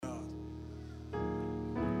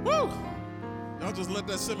I'll just let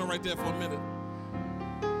that simmer right there for a minute.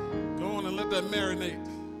 Go on and let that marinate.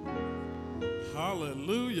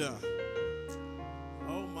 Hallelujah.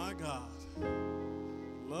 Oh my God.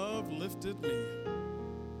 Love lifted me.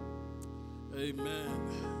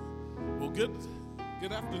 Amen. Well, good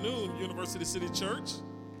afternoon, University City Church.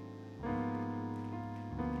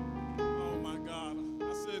 Oh my God.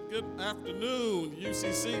 I said good afternoon,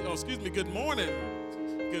 UCC. Oh, excuse me, good morning.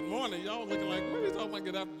 Good morning. Y'all looking like, what are you talking about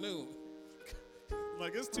good afternoon?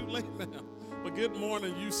 Like it's too late now. But good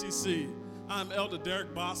morning, UCC. I'm Elder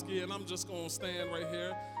Derek Bosky, and I'm just going to stand right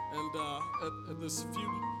here and at this few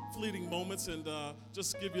fleeting moments and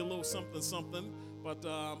just give you a little something. But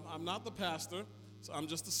I'm not the pastor, so I'm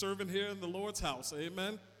just a servant here in the Lord's house.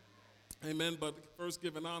 Amen. Amen. But first,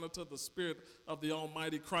 giving honor to the Spirit of the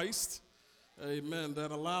Almighty Christ. Amen. That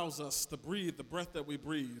allows us to breathe the breath that we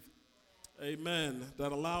breathe. Amen.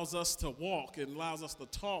 That allows us to walk and allows us to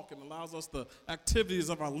talk and allows us the activities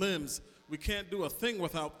of our limbs. We can't do a thing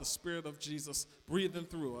without the Spirit of Jesus breathing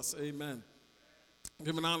through us. Amen.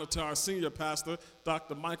 Giving honor to our senior pastor,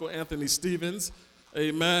 Dr. Michael Anthony Stevens.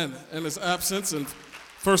 Amen. In his absence, and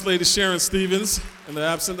First Lady Sharon Stevens in the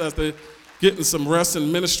absence as they're getting some rest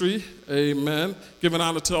in ministry. Amen. Giving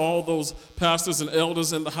honor to all those pastors and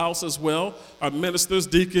elders in the house as well. Our ministers,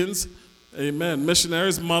 deacons. Amen.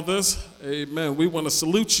 Missionaries, mothers, amen. We want to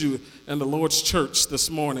salute you in the Lord's church this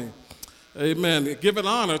morning. Amen. Giving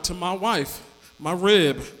honor to my wife, my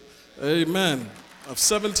rib, amen, of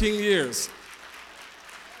 17 years.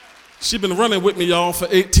 She's been running with me, y'all, for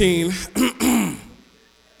 18. And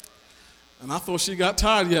I thought she got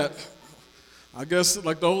tired yet. I guess,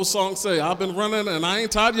 like the old song say, I've been running and I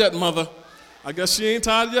ain't tired yet, mother. I guess she ain't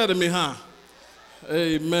tired yet of me, huh?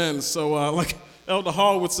 Amen. So, like Elder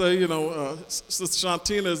Hall would say, Sister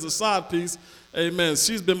Shantina is a side piece. Amen.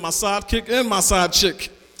 She's been my sidekick and my side chick.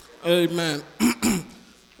 Amen.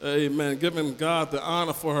 Amen. Giving God the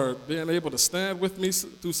honor for her being able to stand with me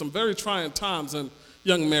through some very trying times in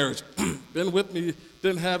young marriage. Been with me,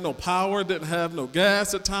 didn't have no power, didn't have no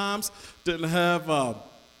gas at times, didn't have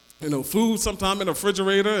food sometime in the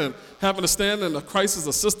refrigerator, and having to stand in the crisis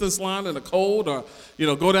assistance line in the cold, or,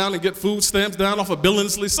 go down and get food stamps down off of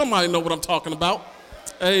Billingsley. Somebody know what I'm talking about.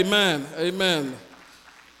 Amen, amen,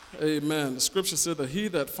 amen. The scripture said that he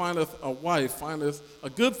that findeth a wife findeth a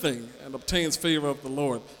good thing and obtains favor of the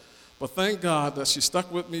Lord. But thank God that she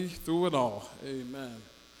stuck with me through it all. Amen,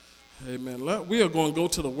 amen. We are going to go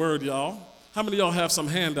to the word, y'all. How many of y'all have some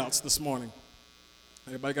handouts this morning?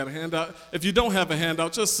 Everybody got a handout? If you don't have a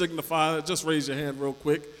handout, just signify it. Just raise your hand real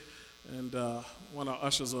quick, and one of our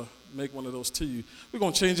ushers will make one of those to you. We're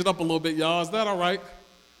going to change it up a little bit, y'all. Is that all right?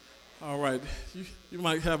 All right. You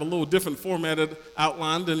might have a little different formatted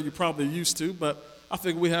outline than you're probably used to, but I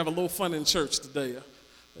think we have a little fun in church today.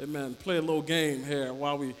 Amen. Play a little game here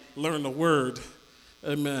while we learn the word.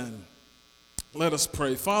 Amen. Let us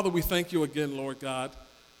pray. Father, we thank you again, Lord God,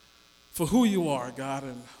 for who you are, God,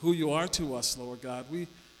 and who you are to us, Lord God. We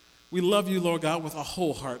love you, Lord God, with our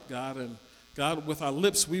whole heart, God, and God, with our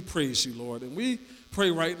lips, we praise you, Lord. And we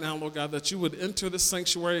pray right now, Lord God, that you would enter this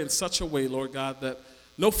sanctuary in such a way, Lord God, that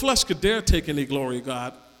no flesh could dare take any glory,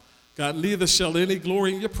 God. God, neither shall any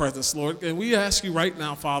glory in your presence, Lord. And we ask you right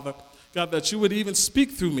now, Father, God, that you would even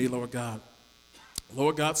speak through me, Lord God.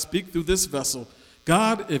 Lord God, speak through this vessel.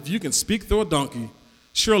 God, if you can speak through a donkey,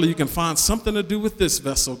 surely you can find something to do with this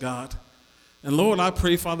vessel, God. And Lord, I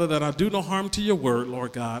pray, Father, that I do no harm to your word,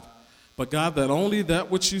 Lord God. But God, that only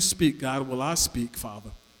that which you speak, God, will I speak,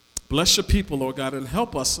 Father. Bless your people, Lord God, and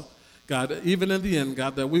help us, God, even in the end,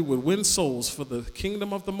 God, that we would win souls for the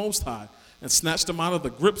kingdom of the Most High and snatch them out of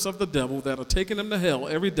the grips of the devil that are taking them to hell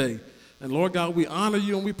every day. And Lord God, we honor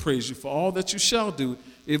you and we praise you for all that you shall do,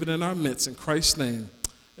 even in our midst. In Christ's name,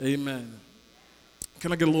 amen.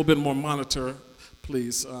 Can I get a little bit more monitor,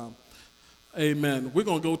 please? Amen. We're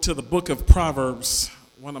going to go to the book of Proverbs,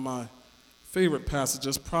 one of my favorite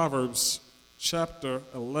passages, Proverbs chapter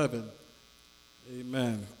 11.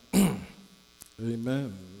 Amen. Amen.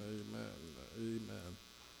 Amen. Amen.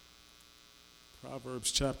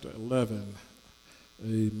 Proverbs chapter 11.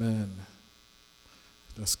 Amen.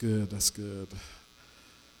 That's good. That's good.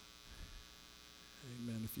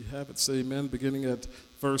 Amen. If you have it, say amen, beginning at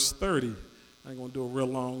verse 30. I ain't going to do a real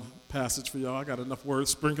long passage for y'all. I got enough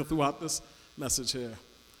words sprinkled throughout this message here.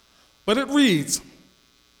 But it reads,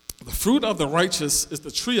 the fruit of the righteous is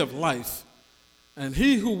the tree of life, and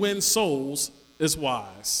he who wins souls is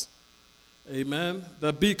wise. Amen.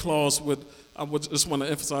 That B clause I would just want to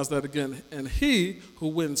emphasize that again. And he who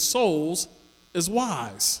wins souls is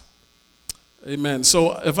wise. Amen.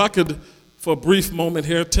 So if I could, for a brief moment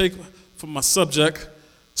here, take for my subject,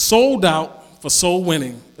 sold out for soul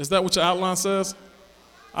winning. Is that what your outline says?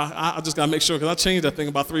 I just got to make sure because I changed that thing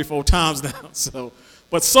about 3 or 4 times now. So,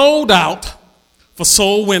 but sold out for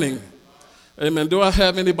soul winning. Amen. Do I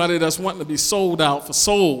have anybody that's wanting to be sold out for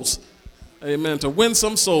souls? Amen. To win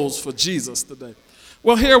some souls for Jesus today.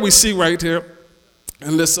 Well, here we see right here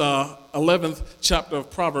in this 11th chapter of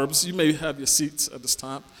Proverbs, you may have your seats at this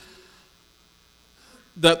time,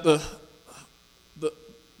 that the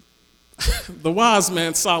wise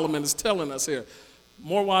man Solomon is telling us here,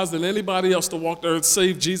 more wise than anybody else to walk the earth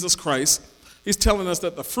save Jesus Christ. He's telling us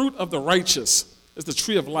that the fruit of the righteous is the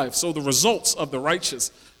tree of life. So the results of the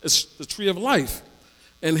righteous is the tree of life.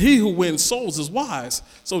 And he who wins souls is wise.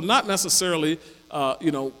 So not necessarily,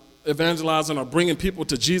 evangelizing or bringing people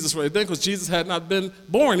to Jesus right then, because Jesus had not been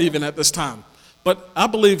born even at this time. But I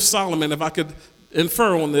believe Solomon, if I could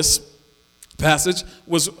infer on this passage,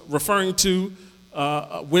 was referring to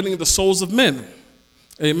winning the souls of men.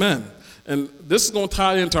 Amen. And this is going to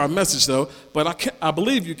tie into our message, though. But I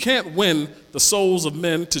believe you can't win the souls of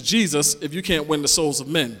men to Jesus if you can't win the souls of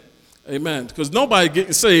men. Amen. Because nobody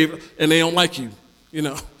getting saved and they don't like you. You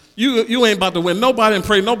know, you ain't about to win nobody and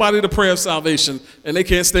pray nobody the prayer of salvation, and they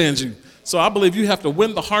can't stand you. So I believe you have to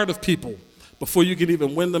win the heart of people before you can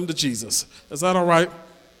even win them to Jesus. Is that all right?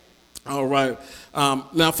 All right.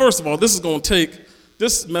 Now, first of all, this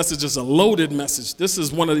message is a loaded message. This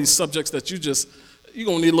is one of these subjects that you're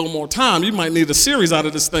going to need a little more time. You might need a series out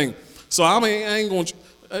of this thing. So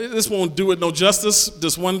this won't do it no justice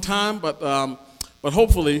this one time, but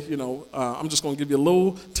hopefully, I'm just going to give you a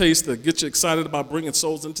little taste to get you excited about bringing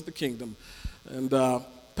souls into the kingdom. And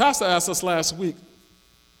Pastor asked us last week,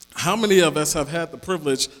 how many of us have had the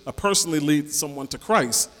privilege of personally leading someone to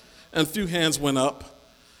Christ? And a few hands went up.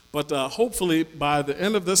 But hopefully, by the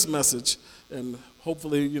end of this message, and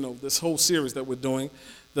hopefully, this whole series that we're doing,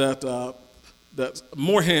 that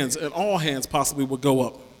more hands and all hands possibly will go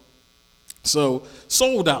up. So,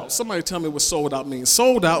 sold out. Somebody tell me what sold out means.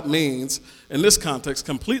 Sold out means, in this context,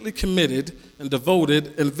 completely committed and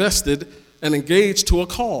devoted, invested, and engaged to a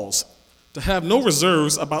cause. To have no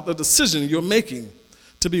reserves about the decision you're making.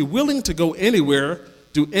 To be willing to go anywhere,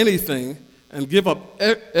 do anything, and give up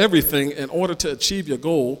everything in order to achieve your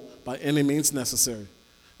goal by any means necessary.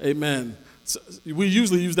 Amen. So we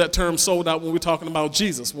usually use that term sold out when we're talking about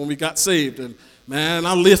Jesus, when we got saved. And man,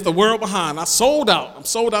 I left the world behind. I sold out. I'm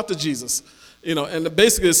sold out to Jesus. And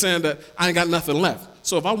basically it's saying that I ain't got nothing left.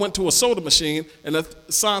 So if I went to a soda machine and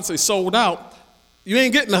the sign say sold out, you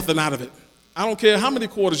ain't getting nothing out of it. I don't care how many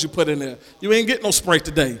quarters you put in there. You ain't getting no Sprite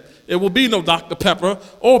today. It will be no Dr. Pepper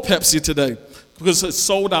or Pepsi today because it's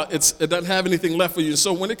sold out. It doesn't have anything left for you.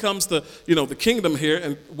 So when it comes to, the kingdom here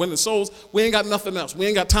and winning souls, we ain't got nothing else. We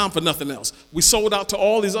ain't got time for nothing else. We sold out to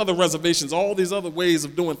all these other reservations, all these other ways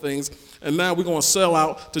of doing things, and now we're going to sell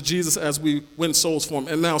out to Jesus as we win souls for him.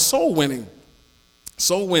 And now soul winning.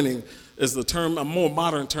 Soul winning is the term, a more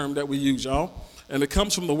modern term that we use, y'all. And it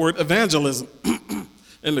comes from the word evangelism.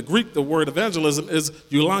 In the Greek, the word evangelism is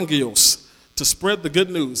eulogios, to spread the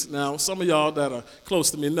good news. Now, some of y'all that are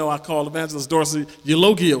close to me know I call Evangelist Dorsey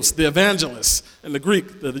eulogios, the evangelist. In the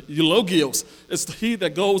Greek, the eulogios, it's he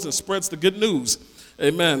that goes and spreads the good news.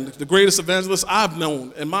 Amen. The greatest evangelist I've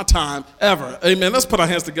known in my time ever. Amen. Let's put our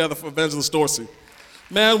hands together for Evangelist Dorsey.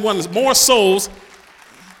 Man won more souls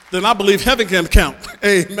than I believe heaven can count.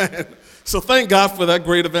 Amen. So thank God for that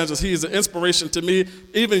great evangelist. He is an inspiration to me.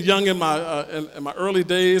 Even young in my early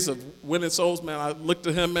days of winning souls, man, I looked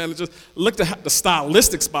at him, man, and just looked at the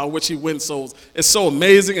stylistics by which he wins souls. It's so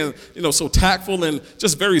amazing and, so tactful and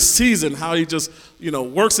just very seasoned how he just,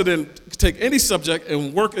 works it in, take any subject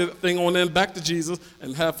and work a thing on in back to Jesus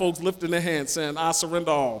and have folks lifting their hands saying, I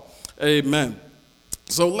surrender all. Amen.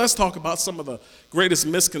 So let's talk about some of the greatest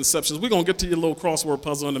misconceptions. We're going to get to your little crossword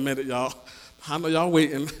puzzle in a minute, y'all. I know y'all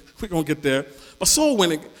waiting. We're going to get there. But soul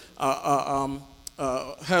winning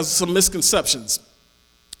has some misconceptions.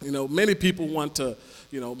 Many people want to,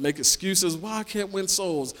 make excuses. Why I can't win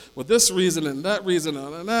souls? Well, this reason and that reason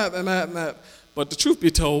and that and that and that. But the truth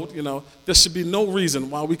be told, there should be no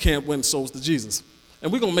reason why we can't win souls to Jesus.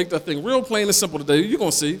 And we're going to make that thing real plain and simple today. You're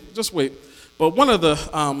going to see. Just wait. But one of the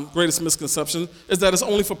greatest misconceptions is that it's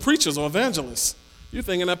only for preachers or evangelists. You're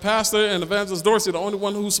thinking that Pastor and Evangelist Dorsey are the only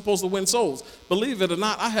one who's supposed to win souls. Believe it or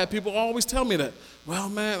not, I had people always tell me that. Well,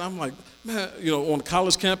 man, I'm like, man, on the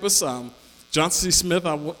college campus, Johnson C. Smith,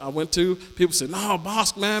 I went to, people said, no,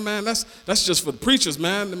 boss, man, that's just for the preachers,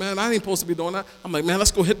 man. Man, I ain't supposed to be doing that. I'm like, man,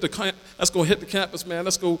 let's go hit the campus, man.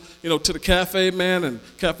 Let's go, to the cafe, man, and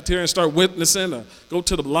cafeteria and start witnessing, or go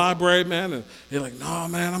to the library, man. And they're like, no,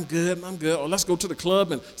 man, I'm good. Or let's go to the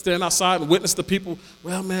club and stand outside and witness the people.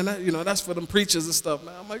 Well, man, that's for them preachers and stuff,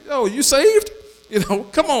 man. I'm like, yo, you saved?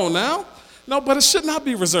 Come on now. No, but it should not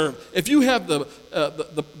be reserved. If you have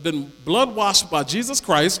been blood washed by Jesus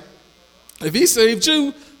Christ, if he saved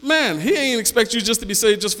you, man, he ain't expect you just to be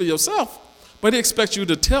saved just for yourself, but he expects you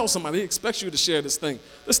to tell somebody. He expects you to share this thing.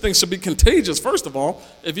 This thing should be contagious, first of all.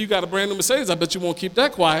 If you got a brand new Mercedes, I bet you won't keep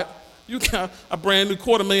that quiet. You got a brand new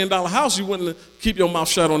 $250,000 house, you wouldn't keep your mouth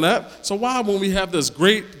shut on that. So why, when we have this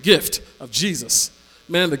great gift of Jesus,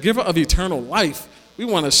 man, the giver of eternal life, we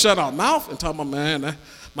want to shut our mouth and talk about, man,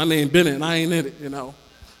 my name Bennett and I ain't in it,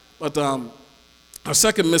 But our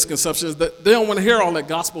second misconception is that they don't want to hear all that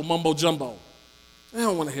gospel mumbo jumbo. They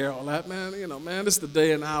don't want to hear all that, man. Man, this is the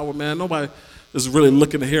day and hour, man. Nobody is really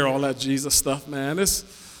looking to hear all that Jesus stuff, man. This,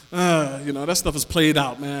 that stuff is played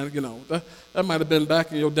out, man. That might have been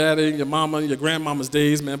back in your daddy, your mama, and your grandmama's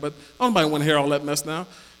days, man. But nobody want to hear all that mess now.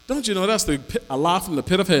 Don't you know that's a lie from the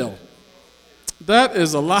pit of hell? That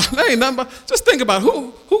is a lie. That ain't nothing but, just think about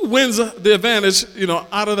who wins the advantage,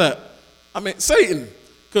 out of that. I mean, Satan.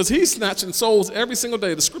 Because he's snatching souls every single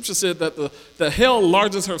day. The scripture said that the hell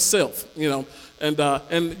largens herself,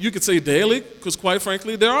 and you could say daily, because quite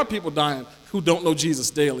frankly, there are people dying who don't know Jesus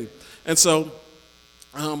daily. And so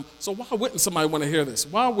why wouldn't somebody want to hear this?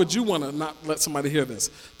 Why would you want to not let somebody hear this?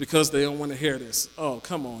 Because they don't want to hear this. Oh,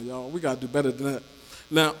 come on, y'all. We got to do better than that.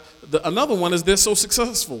 Now, another one is they're so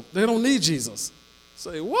successful. They don't need Jesus.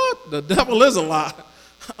 Say, what? The devil is a lie.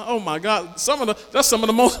 Oh my God, that's some of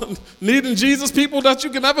the most needing Jesus people that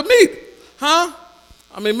you can ever meet, huh?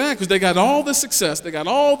 I mean, man, because they got all this success, they got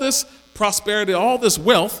all this prosperity, all this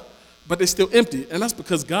wealth, but they're still empty. And that's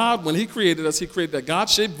because God, when he created us, he created that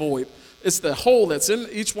God-shaped void. It's the hole that's in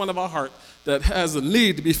each one of our heart that has a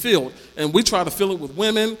need to be filled. And we try to fill it with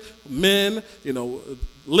women, men,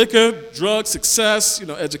 liquor, drugs, success,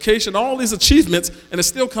 education, all these achievements, and it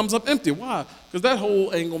still comes up empty. Why? Because that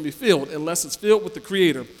hole ain't going to be filled unless it's filled with the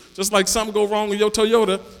Creator. Just like something go wrong with your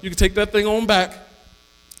Toyota, you can take that thing on back,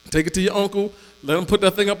 take it to your uncle, let him put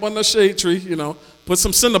that thing up under the shade tree, put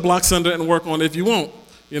some cinder blocks under it and work on it if you want,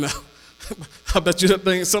 I bet you that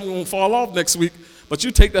thing, something going to fall off next week, but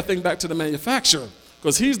you take that thing back to the manufacturer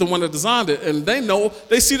because he's the one that designed it, and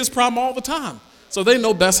they see this problem all the time. So they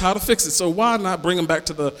know best how to fix it. So why not bring them back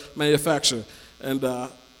to the manufacturer? And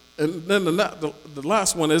then the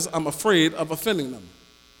last one is I'm afraid of offending them.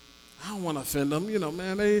 I don't want to offend them.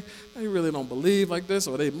 Man, they really don't believe like this,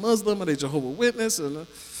 or they Muslim, or they Jehovah's Witness, and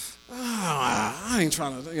I ain't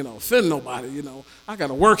trying to offend nobody. I got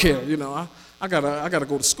to work here. I gotta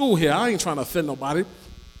go to school here. I ain't trying to offend nobody.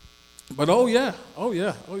 But oh yeah.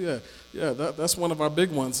 Yeah, that's one of our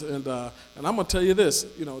big ones, and I'm gonna tell you this.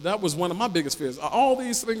 That was one of my biggest fears. All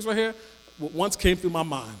these things right here once came through my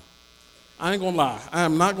mind. I ain't gonna lie. I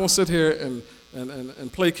am not gonna sit here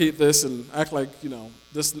and placate this and act like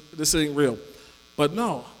this ain't real. But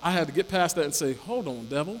no, I had to get past that and say, hold on,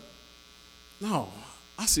 devil. No,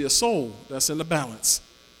 I see a soul that's in the balance,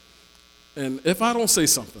 and if I don't say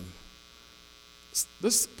something,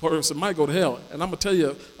 this person might go to hell. And I'm gonna tell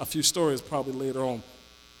you a few stories probably later on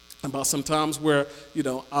about some times where,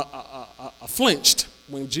 I flinched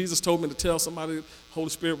when Jesus told me to tell somebody the Holy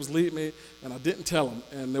Spirit was leading me, and I didn't tell them,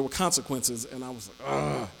 and there were consequences, and I was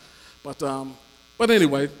like, ugh. But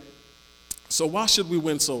anyway, so why should we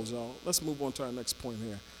win souls, y'all? Let's move on to our next point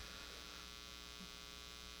here.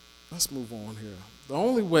 Let's move on here. The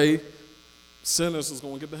only way sinners is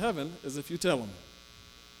going to get to heaven is if you tell them.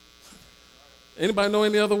 Anybody know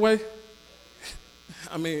any other way?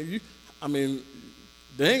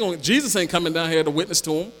 Jesus ain't coming down here to witness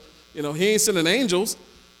to them. He ain't sending angels.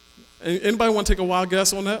 Anybody want to take a wild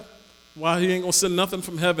guess on that? Why he ain't going to send nothing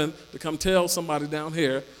from heaven to come tell somebody down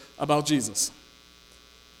here about Jesus?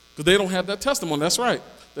 Because they don't have that testimony. That's right.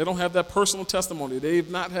 They don't have that personal testimony. They've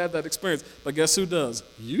not had that experience. But guess who does?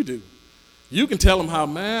 You do. You can tell them how,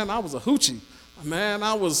 man, I was a hoochie. Man,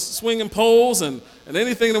 I was swinging poles and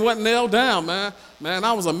anything that wasn't nailed down, man. Man,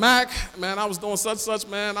 I was a Mac. Man, I was doing such,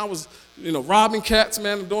 man. I was, robbing cats,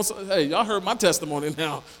 man. And doing hey, y'all heard my testimony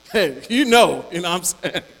now. Hey, you know what I'm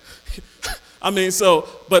saying?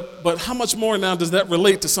 But how much more now does that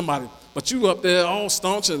relate to somebody? But you up there all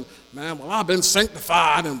staunch and, man, well, I've been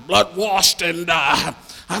sanctified and blood washed and I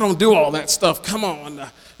don't do all that stuff. Come on,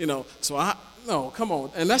 No, come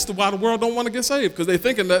on. And that's why the world don't want to get saved, because they're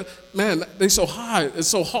thinking that, man, they so high, it's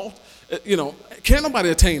so hot. Can't nobody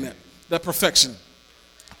attain that. that perfection.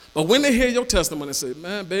 But when they hear your testimony and say,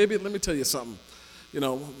 man, baby, let me tell you something.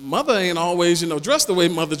 Mother ain't always, dressed the way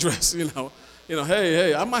mother dressed,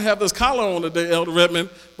 hey, I might have this collar on today, Elder Redmond,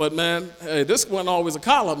 but man, hey, this wasn't always a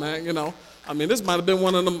collar, man, this might have been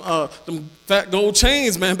one of them fat gold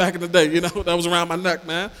chains, man, back in the day, that was around my neck,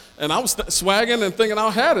 man. And I was swagging and thinking I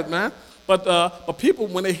had it, man. But people,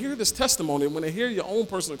 when they hear this testimony, when they hear your own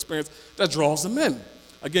personal experience, that draws them in.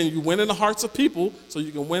 Again, you win in the hearts of people so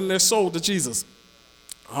you can win their soul to Jesus.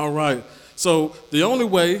 All right. So the only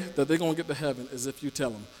way that they're going to get to heaven is if you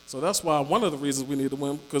tell them. So that's why one of the reasons we need to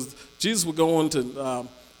win, because Jesus would go on to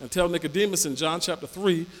and tell Nicodemus in John chapter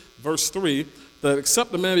 3, verse 3, that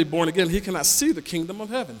except the man be born again, he cannot see the kingdom of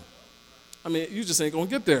heaven. I mean, you just ain't going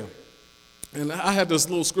to get there. And I had this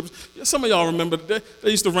little scripture. Some of y'all remember, they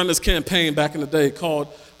used to run this campaign back in the day called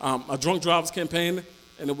a drunk driver's campaign,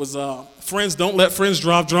 and it was friends don't let friends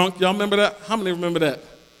drive drunk. Y'all remember that? How many remember that?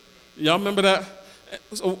 Y'all remember that?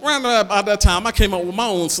 So around about that time, I came up with my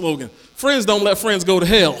own slogan. Friends don't let friends go to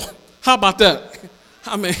hell. How about that?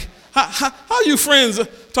 I mean, how you friends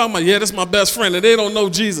talking about, yeah, this is my best friend, and they don't know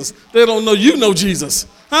Jesus. They don't know you know Jesus.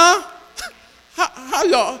 Huh? How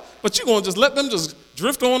y'all? But you going to just let them just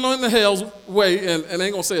drift on in the hell's way and ain't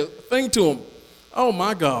going to say a thing to them. Oh,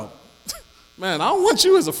 my God. Man, I don't want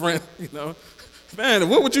you as a friend, Man,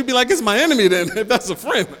 what would you be like? It's my enemy then if that's a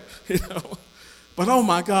friend, But oh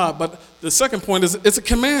my God, but the second point is it's a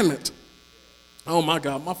commandment. Oh my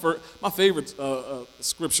God, my favorite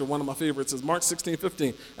scripture, one of my favorites is Mark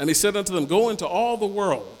 16:15. And he said unto them, go into all the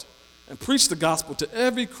world and preach the gospel to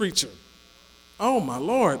every creature. Oh my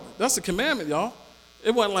Lord, that's a commandment, y'all.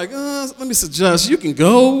 It wasn't like, let me suggest, you can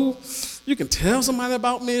go, you can tell somebody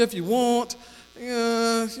about me if you want,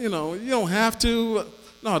 you don't have to.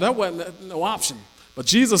 No, that wasn't no option. But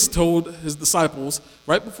Jesus told his disciples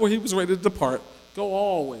right before he was ready to depart, go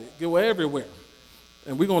all the way, go everywhere.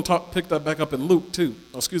 And we're going to pick that back up in Luke too,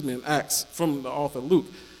 in Acts from the author Luke.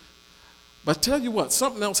 But tell you what,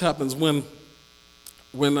 something else happens when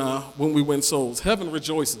we win souls. Heaven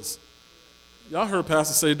rejoices. Y'all heard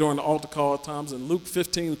Pastor say during the altar call at times in Luke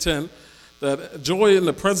 15:10 that joy in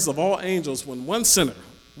the presence of all angels when one sinner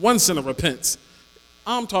repents.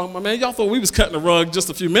 I'm talking about, man, y'all thought we was cutting the rug just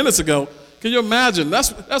a few minutes ago. Can you imagine? That's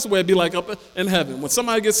the way it'd be like up in heaven. When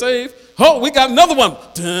somebody gets saved, oh, we got another one.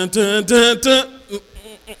 Dun, dun, dun, dun.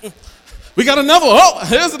 We got another one. Oh,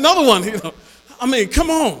 here's another one. I mean, come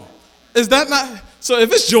on. Is that not? So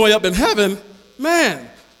if it's joy up in heaven, man.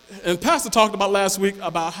 And Pastor talked about last week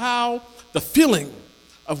about how the feeling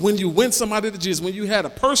of when you win somebody to Jesus, when you had a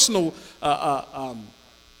personal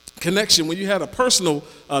connection, when you had a personal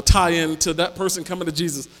tie-in to that person coming to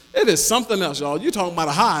Jesus, it is something else, y'all. You're talking about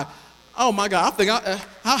a high. Oh, my God, I think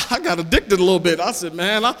I got addicted a little bit. I said,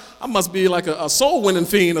 man, I must be like a soul-winning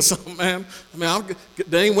fiend or something, man. I mean,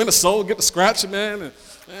 they ain't win a soul, get the scratch, man. And,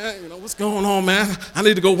 man, what's going on, man? I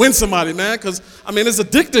need to go win somebody, man, because, I mean, it's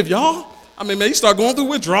addictive, y'all. I mean, man, you start going through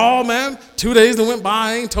withdrawal, man. 2 days that went by,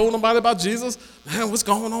 I ain't told nobody about Jesus. Man, what's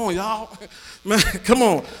going on, y'all? Man, come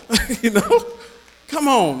on, come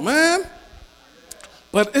on, man.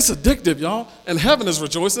 But it's addictive, y'all, and heaven is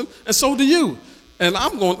rejoicing, and so do you. And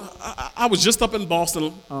I was just up in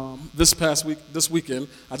Boston this weekend.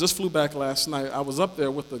 I just flew back last night. I was up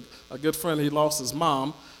there with a good friend. He lost his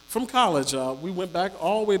mom from college. We went back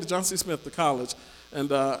all the way to Johnson C. Smith to college. And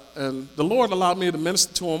the Lord allowed me to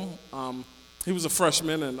minister to him. He was a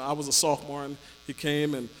freshman, and I was a sophomore, and he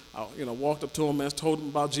came and walked up to him and told him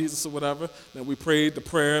about Jesus or whatever. And we prayed the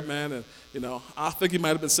prayer, man, and I think he might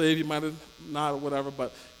have been saved, he might have not or whatever,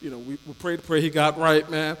 but we prayed the prayer. He got right,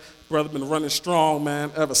 man. Brother been running strong,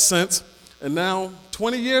 man, ever since. And now,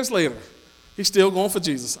 20 years later, he's still going for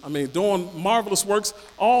Jesus. I mean, doing marvelous works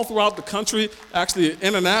all throughout the country, actually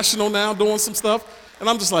international now, doing some stuff. And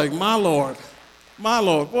I'm just like, my Lord,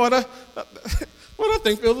 boy, that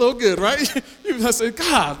thing feels a little good, right? I say,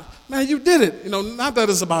 God, man, you did it. Not that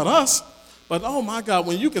it's about us, but oh my God,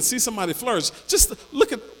 when you can see somebody flourish, just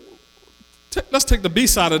look at, let's take the B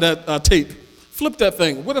side of that tape. Flip that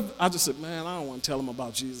thing. What if I just said, man, I don't want to tell him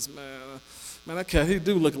about Jesus, man. Man, that cat, he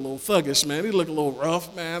do look a little thuggish, man. He look a little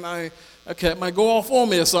rough, man. That cat might go off on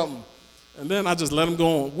me or something. And then I just let him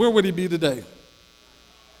go on. Where would he be today?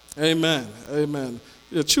 Amen. Amen.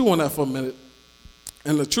 Yeah, chew on that for a minute.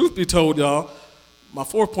 And the truth be told, y'all, my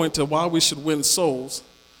fourth point to why we should win souls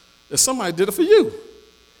is somebody did it for you.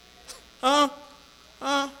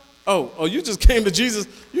 Oh, you just came to Jesus.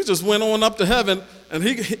 You just went on up to heaven, and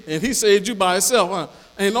he saved you by himself, huh?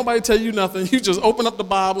 Ain't nobody tell you nothing. You just opened up the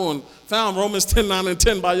Bible and found Romans 10:9 and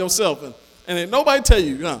 10 by yourself, and ain't nobody tell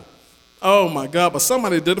you, huh? Oh my God, but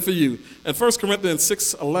somebody did it for you. And 1 Corinthians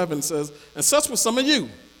 6:11 says, and such were some of you.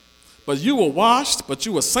 But you were washed, but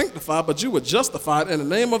you were sanctified, but you were justified in the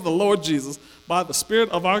name of the Lord Jesus by the Spirit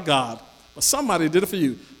of our God. But somebody did it for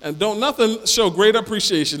you. And don't nothing show greater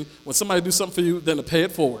appreciation when somebody do something for you than to pay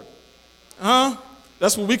it forward.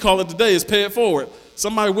 That's what we call it today, is pay it forward.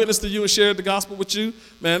 Somebody witnessed to you and shared the gospel with you.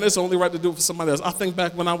 Man, it's only right to do it for somebody else. I think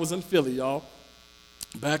back when I was in Philly, y'all,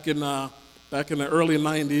 back in the early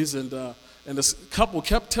 90s, and this couple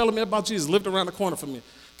kept telling me about Jesus, lived around the corner from me.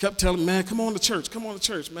 Kept telling me, man, come on to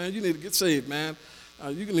church, man. You need to get saved, man.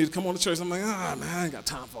 You need to come on to church. I'm like, man, I ain't got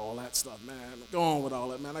time for all that stuff, man. Go on with all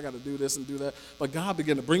that, man. I got to do this and do that. But God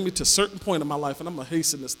began to bring me to a certain point in my life, and I'm going to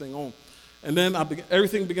hasten this thing on. And then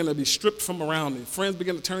everything began to be stripped from around me. Friends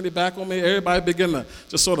began to turn their back on me. Everybody began to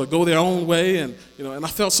just sort of go their own way. And, and I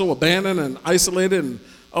felt so abandoned and isolated. And,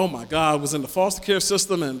 oh, my God, I was in the foster care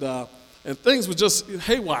system, and things were just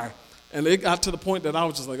haywire. And it got to the point that I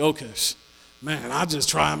was just like, okay, man, I just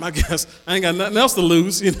try them, I guess. I ain't got nothing else to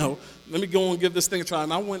lose, Let me go and give this thing a try.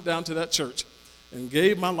 And I went down to that church and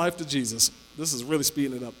gave my life to Jesus. This is really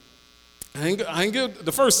speeding it up. I ain't good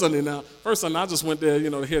the first Sunday now. First Sunday, I just went there,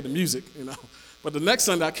 to hear the music, But the next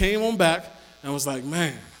Sunday, I came on back and was like,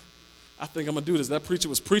 man, I think I'm going to do this. That preacher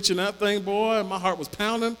was preaching that thing, boy, and my heart was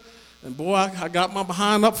pounding. And, boy, I got my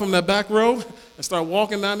behind up from that back row and started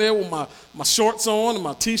walking down there with my shorts on and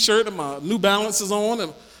my T-shirt and my New Balances on.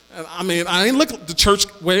 And I ain't look the church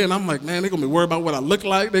way, and I'm like, man, they're going to be worried about what I look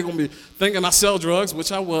like. They're going to be thinking I sell drugs,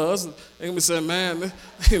 which I was. They're going to be saying, man,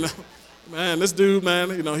 man, this dude, man,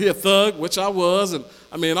 he a thug, which I was, and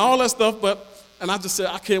all that stuff. And I just said,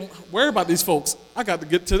 I can't worry about these folks. I got to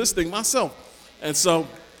get to this thing myself. And so,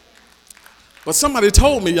 but somebody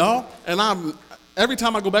told me, y'all, and every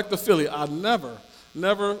time I go back to Philly, I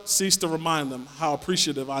never cease to remind them how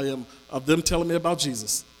appreciative I am of them telling me about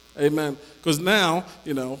Jesus. Amen. Because now,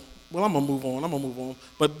 I'm going to move on.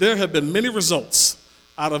 But there have been many results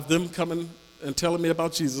out of them coming and telling me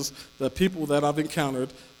about Jesus, the people that I've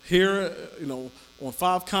encountered here, on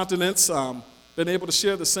 5 continents, been able to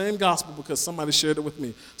share the same gospel because somebody shared it with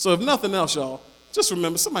me. So if nothing else, y'all, just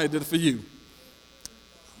remember somebody did it for you.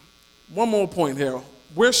 One more point here.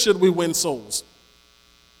 Where should we win souls?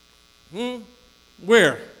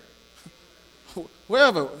 Where?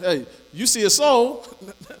 Wherever. Hey, you see a soul,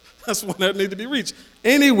 that's one that needs to be reached.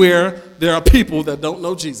 Anywhere there are people that don't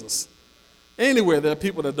know Jesus. Anywhere there are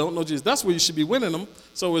people that don't know Jesus, that's where you should be winning them.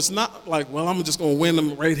 So it's not like, well, I'm just going to win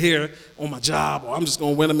them right here on my job, or I'm just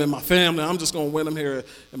going to win them in my family, I'm just going to win them here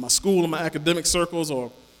in my school, in my academic circles,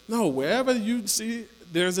 or no, wherever you see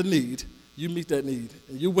there's a need, you meet that need,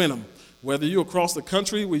 and you win them. Whether you're across the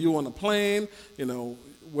country, where you're on a plane,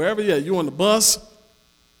 wherever you're on the bus,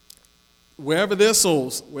 wherever there's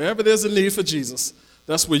souls, wherever there's a need for Jesus,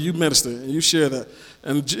 that's where you minister and you share that.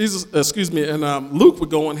 And Luke would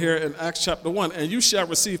go on here in Acts chapter 1, and you shall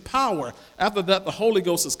receive power. After that, the Holy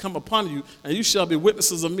Ghost has come upon you, and you shall be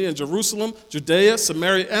witnesses of me in Jerusalem, Judea,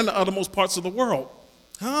 Samaria, and the uttermost parts of the world.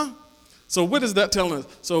 So what is that telling us?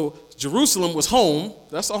 So Jerusalem was home.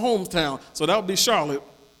 That's a hometown. So that would be Charlotte.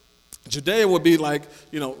 Judea would be like,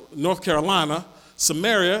 North Carolina.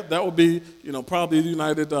 Samaria, that would be, probably the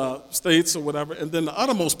United States or whatever. And then the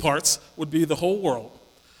uttermost parts would be the whole world.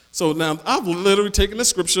 So now I've literally taken the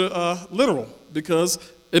scripture literal because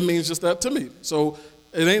it means just that to me. So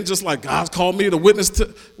it ain't just like God's called me to witness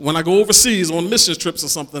to when I go overseas on mission trips or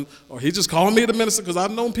something, or he just called me to minister, because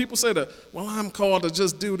I've known people say that, well, I'm called to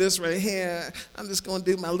just do this right here. I'm just going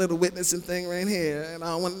to do my little witnessing thing right here, and I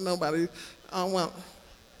don't want nobody,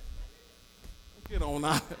 get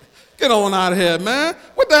on out of here, man.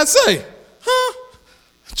 What'd that say?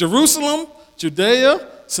 Jerusalem, Judea,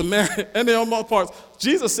 Samaria, and the uttermost parts.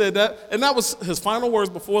 Jesus said that, and that was his final words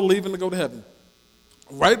before leaving to go to heaven.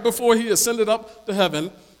 Right before he ascended up to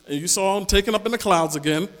heaven, and you saw him taken up in the clouds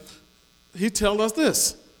again, he told us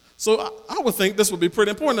this. So I would think this would be pretty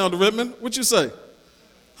important, Elder Rittman. What'd you say?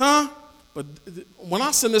 But when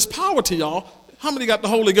I send this power to y'all, how many got the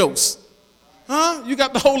Holy Ghost? You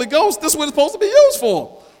got the Holy Ghost? This is what it's supposed to be used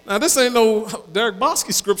for. Now, this ain't no Derek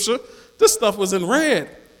Bosky scripture. This stuff was in red.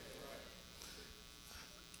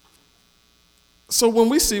 So when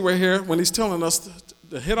we see right here, when he's telling us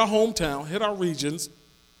to hit our hometown, hit our regions,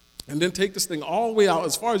 and then take this thing all the way out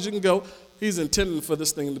as far as you can go, he's intending for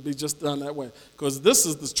this thing to be just done that way. Because this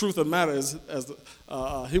is the truth of the matter, as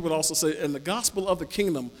he would also say, and the gospel of the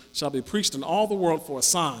kingdom shall be preached in all the world for a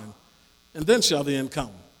sign, and then shall the end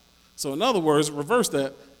come. So in other words, reverse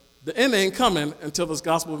that. The end ain't coming until this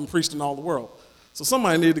gospel has been preached in all the world. So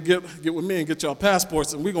somebody need to get with me and get y'all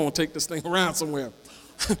passports, and we're going to take this thing around somewhere.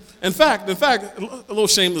 In fact, a little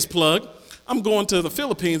shameless plug. I'm going to the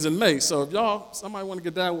Philippines in May. So if somebody want to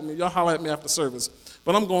get down with me, y'all holler at me after service.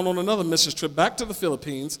 But I'm going on another missions trip back to the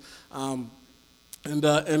Philippines. And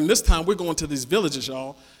this time we're going to these villages,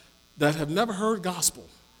 y'all, that have never heard gospel.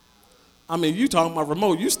 I mean, you talking about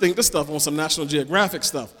remote. You think this stuff on some National Geographic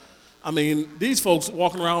stuff. I mean, these folks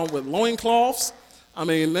walking around with loincloths. I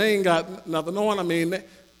mean, they ain't got nothing on. I mean,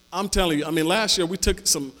 I'm telling you, I mean, last year we took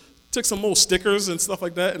some old stickers and stuff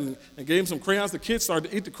like that and gave them some crayons. The kids started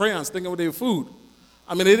to eat the crayons thinking they were food.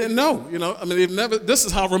 I mean, they didn't know, you know. I mean, this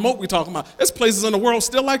is how remote we're talking about. There's places in the world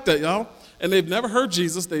still like that, y'all. And they've never heard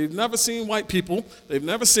Jesus. They've never seen white people. They've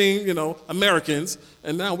never seen, you know, Americans.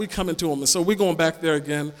 And now we coming to them. And so we're going back there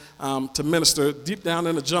again to minister deep down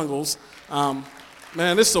in the jungles.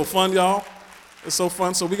 Man, it's so fun, y'all. It's so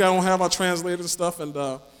fun. So we got to have our translators and stuff. And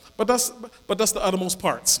but that's the uttermost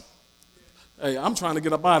parts. Hey, I'm trying to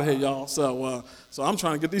get up out of here, y'all. So I'm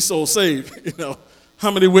trying to get these souls saved. You know, how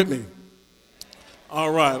many with me? All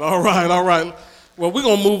right. Well, we're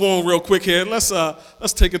gonna move on real quick here. Let's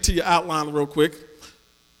take it to your outline real quick.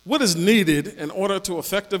 What is needed in order to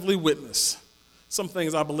effectively witness? Some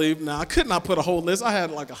things I believe. Now, I could not put a whole list. I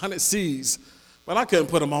had like 100 C's, but I couldn't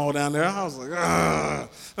put them all down there. I was like,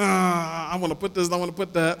 I want to put this, I want to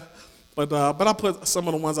put that. But I put some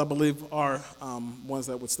of the ones I believe are ones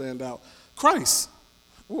that would stand out. Christ,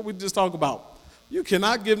 what we just talked about. You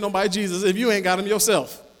cannot give nobody Jesus if you ain't got him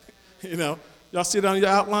yourself. You know, y'all see that on your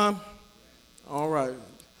outline? All right.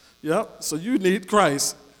 Yep. So you need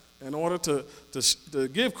Christ in order to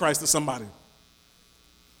give Christ to somebody.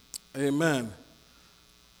 Amen.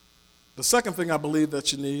 The second thing I believe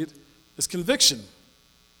that you need is conviction.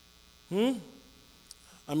 I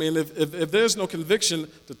mean, if there's no conviction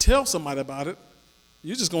to tell somebody about it,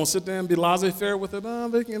 you're just going to sit there and be laissez-faire with it. Oh,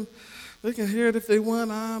 they can hear it if they want.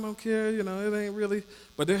 I don't care. You know, it ain't really.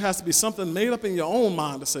 But there has to be something made up in your own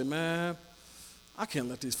mind to say, man, I can't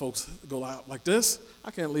let these folks go out like this.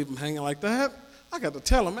 I can't leave them hanging like that. I got to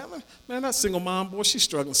tell them, man, that single mom, boy, she's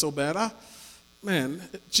struggling so bad. Man,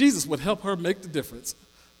 Jesus would help her make the difference.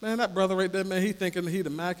 Man, that brother right there, man, he thinking he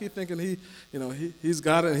the Mac. He thinking he's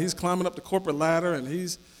got it, and he's climbing up the corporate ladder,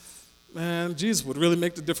 and man, Jesus would really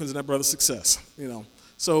make the difference in that brother's success, you know.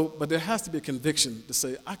 So, but there has to be a conviction to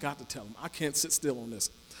say, I got to tell him. I can't sit still on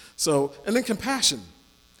this. So, and then compassion.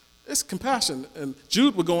 It's compassion. And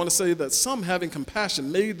Jude would go on to say that some having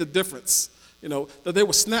compassion made the difference, you know, that they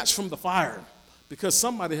were snatched from the fire because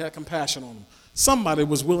somebody had compassion on them. Somebody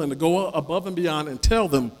was willing to go above and beyond and tell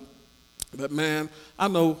them that, man, I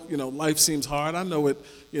know, you know, life seems hard. I know it,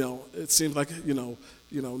 you know, it seems like, you know,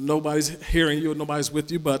 nobody's hearing you, nobody's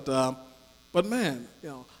with you, but man, you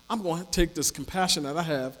know, I'm going to take this compassion that I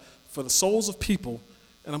have for the souls of people,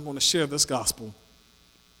 and I'm going to share this gospel.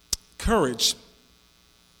 Courage.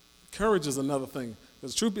 Courage is another thing.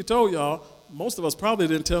 Because truth be told, y'all, most of us probably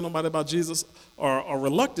didn't tell nobody about Jesus or are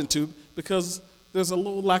reluctant to because there's a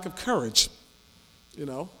little lack of courage, you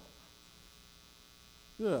know.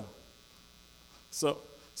 Yeah. So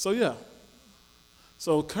yeah.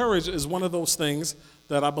 So courage is one of those things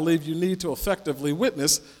that I believe you need to effectively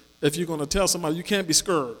witness if you're going to tell somebody. You can't be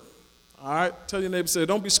scared. All right? Tell your neighbor, say,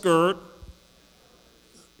 don't be scared.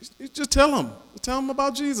 You just tell them. Tell them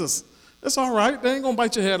about Jesus. It's all right. They ain't going to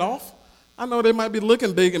bite your head off. I know they might be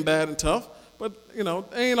looking big and bad and tough, but, you know,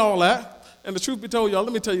 they ain't all that. And the truth be told, y'all,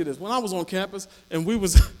 let me tell you this. When I was on campus and we were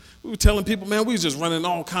telling people, man, we was just running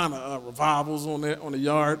all kind of revivals on the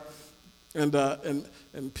yard.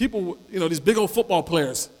 And people, you know, these big old football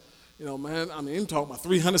players, you know, man, I mean, I'm talking about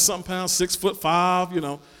 300-something pounds, 6'5", you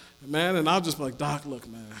know, man, and I'll just be like, Doc, look,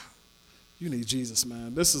 man, you need Jesus,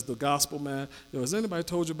 man. This is the gospel, man. You know, has anybody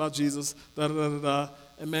told you about Jesus? Da-da-da-da-da.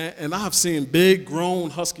 And, man, and I've seen big, grown,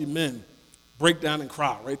 husky men break down and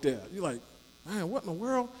cry right there. You're like, man, what in the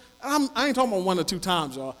world? I ain't talking about 1 or 2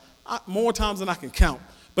 times, y'all. More times than I can count.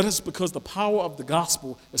 But it's because the power of the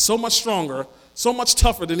gospel is so much stronger, so much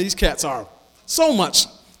tougher than these cats are. So much.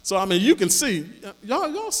 So, I mean, you can see,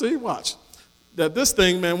 y'all see, watch, that this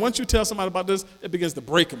thing, man, once you tell somebody about this, it begins to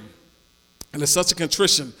break them. And it's such a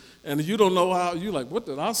contrition. And you don't know how, you like, what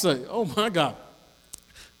did I say? Oh, my God.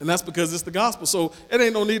 And that's because it's the gospel. So it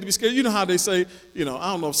ain't no need to be scared. You know how they say, you know,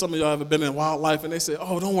 I don't know if some of y'all ever been in wildlife and they say,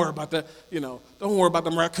 oh, don't worry about that. You know, don't worry about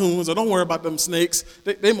them raccoons or don't worry about them snakes.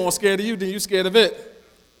 They more scared of you than you scared of it.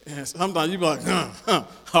 And sometimes you be like, all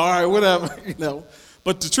right, whatever, you know.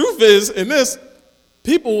 But the truth is, in this,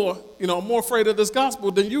 people are, you know, more afraid of this gospel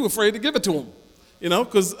than you afraid to give it to them. You know,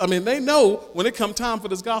 because, I mean, they know when it comes time for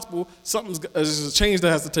this gospel, there's a change that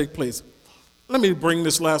has to take place. Let me bring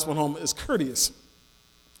this last one home. It's courteous.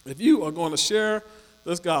 If you are going to share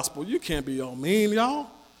this gospel. You can't be all mean, y'all.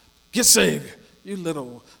 Get saved, you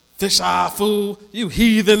little fish-eye fool, you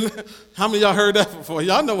heathen. How many of y'all heard that before?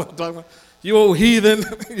 Y'all know what I'm talking about. You old heathen,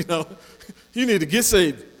 you need to get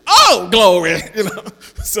saved. Oh, glory,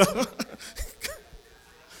 So,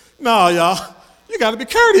 no, y'all, you got to be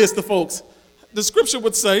courteous to folks. The scripture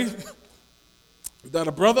would say that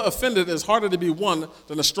a brother offended is harder to be won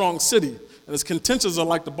than a strong city, and his contentions are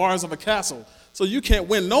like the bars of a castle. So you can't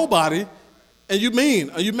win nobody, and you mean,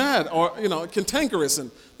 or you mad, or, cantankerous,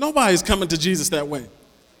 and nobody's coming to Jesus that way.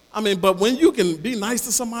 But when you can be nice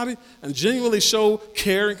to somebody and genuinely show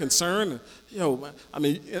care and concern, and, and let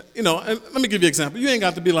me give you an example. You ain't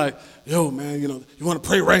got to be like, yo, man, you want to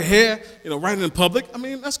pray right here, right in public.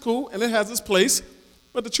 That's cool, and it has its place.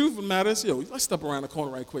 But the truth of the matter is, let's step around the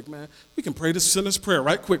corner right quick, man. We can pray this sinner's prayer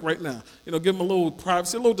right quick, right now. Give them a little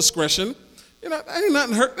privacy, a little discretion. Ain't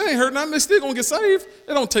nothing hurt. They ain't hurt nothing. They still gonna get saved.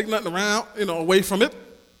 They don't take nothing around, away from it.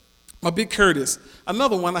 But be courteous.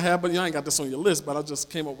 Another one I have, but you ain't got this on your list, but I just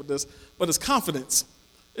came up with this. But it's confidence.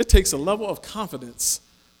 It takes a level of confidence.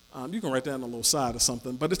 You can write that on a little side or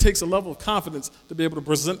something, but it takes a level of confidence to be able to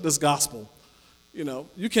present this gospel.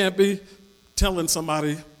 You can't be telling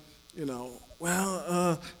somebody, you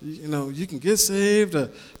can get saved.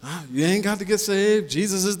 You ain't got to get saved.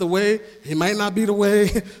 Jesus is the way. He might not be the way.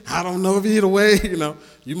 I don't know if he's the way.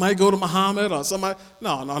 You might go to Muhammad or somebody.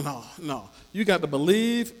 No. You got to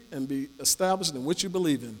believe and be established in what you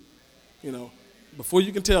believe in, before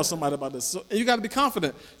you can tell somebody about this. And you got to be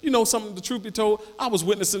confident. Something, the truth be told, I was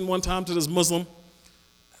witnessing one time to this Muslim.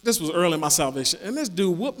 This was early in my salvation. And this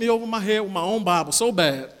dude whooped me over my head with my own Bible so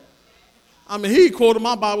bad. He quoted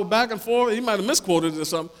my Bible back and forth. He might have misquoted it or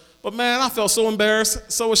something. But, man, I felt so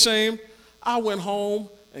embarrassed, so ashamed. I went home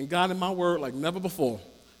and got in my word like never before.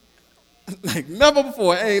 Like never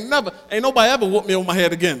before. Ain't nobody ever whooped me over my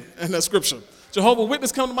head again in that scripture. Jehovah's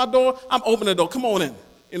Witness come to my door, I'm opening the door. Come on in.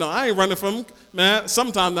 I ain't running from them. Man,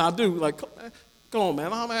 sometimes I do. Like, come on,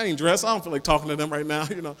 man. I ain't dressed. I don't feel like talking to them right now.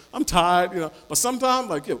 I'm tired, But sometimes,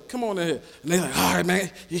 like, come on in here. And they're like, all right, man,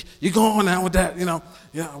 you go on now with that,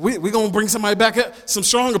 we going to bring somebody back here, some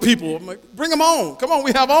stronger people. I'm like, bring them on. Come on,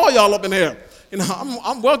 we have all y'all up in here.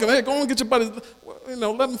 I'm welcome. Hey, go on and get your buddies.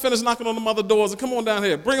 Let them finish knocking on the other doors and come on down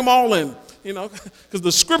here. Bring them all in, because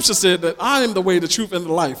the scripture said that I am the way, the truth, and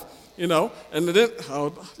the life, and then, y'all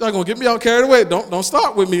going to get me all carried away. Don't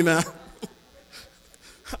start with me now.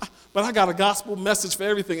 But I got a gospel message for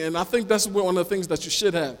everything, and I think that's one of the things that you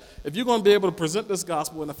should have. If you're going to be able to present this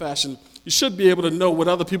gospel in a fashion, you should be able to know what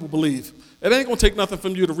other people believe. It ain't going to take nothing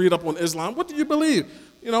from you to read up on Islam. What do you believe?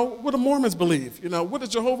 What do Mormons believe? What does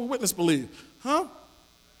Jehovah's Witness believe? Huh?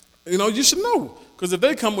 You should know, because if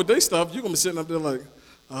they come with their stuff, you're going to be sitting up there like,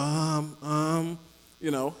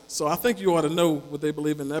 So I think you ought to know what they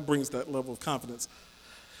believe, and that brings that level of confidence.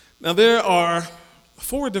 Now, there are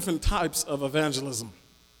 4 different types of evangelism.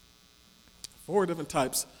 4 different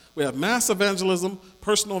types. We have mass evangelism,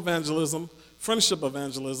 personal evangelism, friendship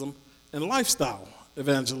evangelism, and lifestyle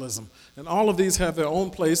evangelism. And all of these have their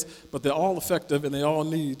own place, but they're all effective and they all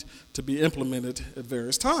need to be implemented at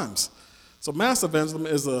various times. So mass evangelism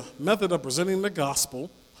is a method of presenting the gospel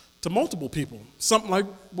to multiple people, something like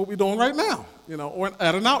what we're doing right now, or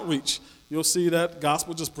at an outreach. You'll see that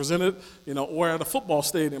gospel just presented, or at a football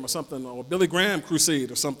stadium or something, or a Billy Graham crusade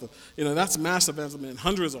or something. That's mass evangelism, and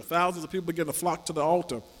hundreds or thousands of people begin to flock to the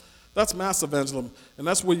altar. That's mass evangelism, and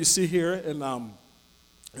that's what you see here in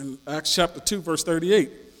Acts chapter 2, verse 38,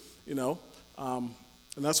 and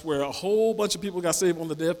that's where a whole bunch of people got saved on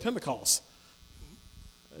the day of Pentecost.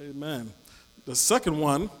 Amen. The second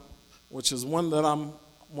one, which is one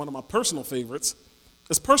of my personal favorites,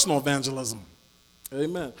 is personal evangelism.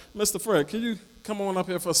 Amen. Mr. Fred, can you come on up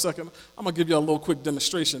here for a second? I'm going to give you a little quick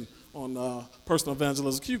demonstration on personal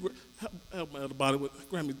evangelism. Can you help me out about it?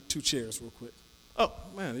 Grab me 2 chairs real quick. Oh,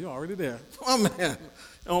 man, you're already there. Oh, man,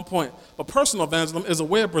 on point. But personal evangelism is a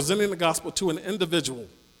way of presenting the gospel to an individual.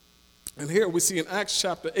 And here we see in Acts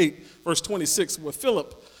chapter 8, verse 26, where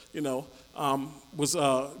Philip, the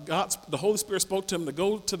Holy Spirit spoke to him to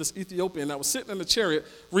go to this Ethiopian that was sitting in the chariot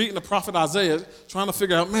reading the prophet Isaiah, trying to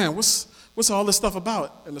figure out, man, what's all this stuff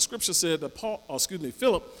about? And the scripture said that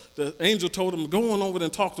Philip, the angel told him, go on over there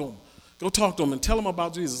and talk to him. Go talk to him and tell him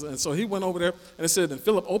about Jesus. And so he went over there, and it said, and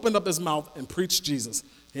Philip opened up his mouth and preached Jesus.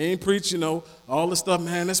 He ain't preached, all this stuff,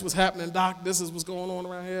 man, this was happening, doc, this is what's going on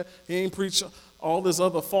around here. He ain't preached all this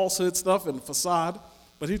other falsehood stuff and facade,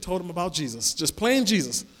 but he told him about Jesus, just plain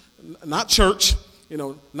Jesus, not church,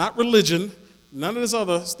 not religion, none of this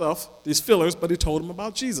other stuff, these fillers, but he told him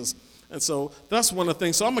about Jesus. And so that's one of the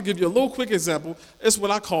things. So I'm going to give you a little quick example. It's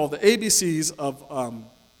what I call the ABCs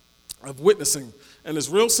of witnessing. And it's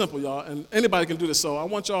real simple, y'all, and anybody can do this. So I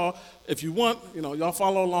want y'all, if you want, y'all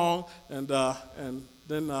follow along, and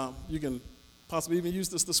then you can possibly even use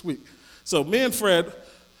this week. So me and Fred,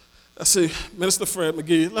 let's see, Minister Fred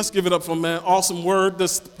McGee, let's give it up for him, man. Awesome word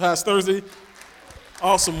this past Thursday.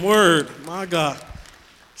 Awesome word, my God.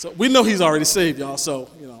 So we know he's already saved, y'all, so,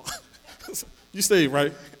 you saved,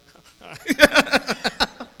 right?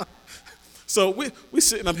 So we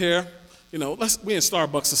sitting up here, we in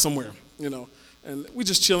Starbucks or somewhere, and we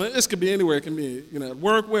just chilling. This could be anywhere. It can be, at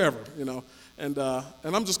work, wherever, and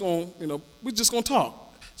I'm just going, we're just going to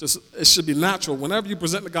talk. It should be natural. Whenever you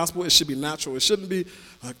present the gospel, it should be natural. It shouldn't be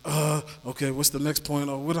like, okay, what's the next point,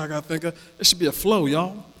 or what I got to think of? It should be a flow,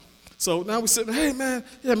 y'all. So now we're sitting, hey, man,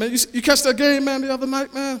 yeah, man, you catch that game, man, the other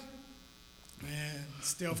night, man? Man,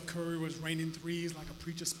 Steph Curry was raining threes like a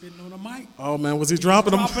preacher spitting on a mic. Oh, man, was he dropping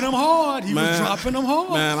them? Dropping them hard. He was dropping them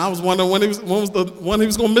hard. Man, I was wondering when was the one he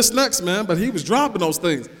was going to miss next, man, but he was dropping those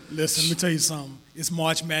things. Listen, let me tell you something. It's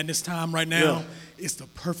March Madness time right now. Yeah. It's the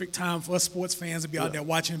perfect time for us sports fans to be out there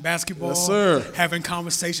watching basketball, yes, sir. Having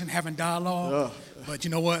conversation, having dialogue. Yeah. But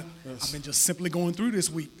you know what? Yes. I've been just simply going through this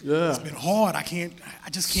week. Yeah. It's been hard. I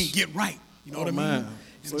just can't get right. You know what I mean? Man.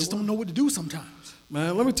 And I just don't know what to do sometimes.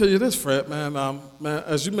 Man, let me tell you this, Fred, man. Man,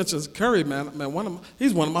 as you mentioned, Curry, man,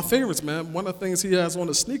 he's one of my favorites, man. One of the things he has on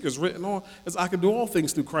his sneakers written on is "I can do all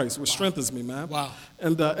things through Christ, which strengthens me," man. Wow.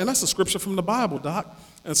 And that's a scripture from the Bible, Doc.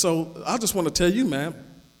 And so I just want to tell you, man,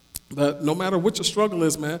 that no matter what your struggle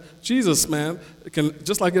is, man, Jesus, man, it can,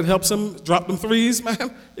 just like it helps him drop them threes,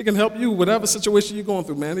 man, it can help you whatever situation you're going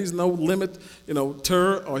through, man. He's no limit,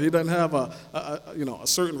 or he doesn't have a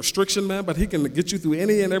certain restriction, man, but he can get you through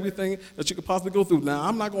any and everything that you could possibly go through. Now,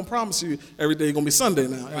 I'm not going to promise you every day going to be Sunday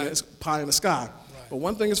now, right. And it's pie in the sky. Right. But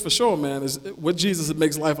one thing is for sure, man, is with Jesus, it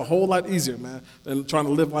makes life a whole lot easier, man, than trying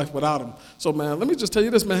to live life without him. So, man, let me just tell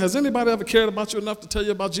you this, man. Has anybody ever cared about you enough to tell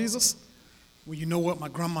you about Jesus? Well, you know what? My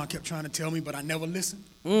grandma kept trying to tell me, but I never listened.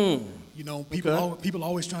 People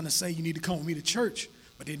always trying to say you need to come with me to church,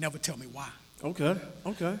 but they never tell me why. Okay.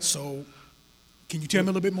 So, can you tell me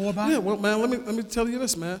a little bit more about it? Yeah, well, man, let me tell you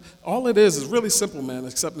this, man. All it is really simple, man,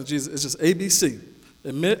 accepting Jesus. It's just ABC.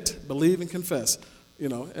 Admit, believe, and confess.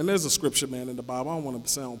 And there's a scripture, man, in the Bible. I don't want to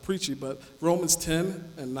sound preachy, but Romans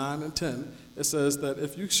 10 and 9 and 10, it says that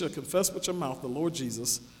if you shall confess with your mouth the Lord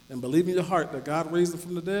Jesus and believe in your heart that God raised him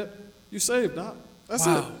from the dead, you saved, Doc. That's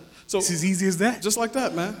it. So it's as easy as that? Just like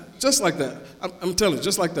that, man. Just like that. I'm telling you,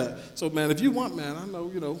 just like that. So, man, if you want, man, I know,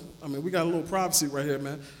 we got a little privacy right here,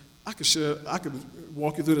 man. I can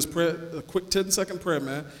walk you through this prayer, a quick 10-second prayer,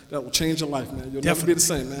 man, that will change your life, man. You'll never be the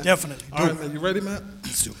same, man. Definitely. All right, man, you ready, man?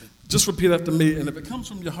 Let's do it. Just repeat after me, and if it comes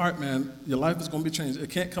from your heart, man, your life is going to be changed. It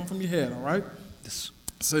can't come from your head, all right? Yes.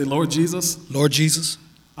 Say, Lord Jesus. Lord Jesus.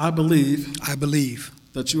 I believe.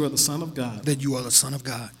 That you are the Son of God. That you are the Son of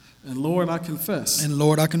God. And Lord, I confess.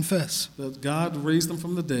 That God raised him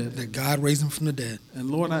from the dead. And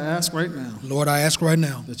Lord, I ask right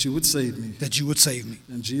now. That you would save me.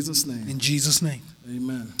 In Jesus' name.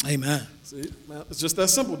 Amen. See, man, it's just that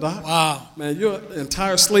simple, Doc. Wow. Man, your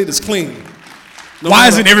entire slate is clean. Why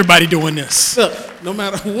isn't everybody doing this? No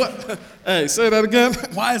matter what. Hey, say that again.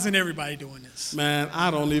 Why isn't everybody doing this? Man,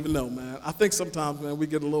 I don't even know, man. I think sometimes, man, we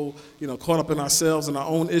get a little, caught up in ourselves and our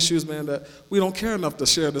own issues, man, that we don't care enough to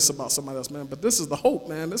share this about somebody else, man. But this is the hope,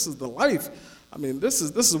 man. This is the life. I mean, this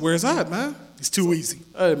is where it's at, man. It's too easy.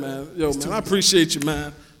 Hey, man. I appreciate you,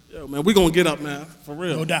 man. Man, we're going to get up, man. For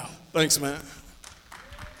real. No doubt. Thanks, man.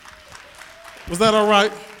 Was that all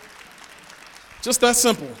right? Just that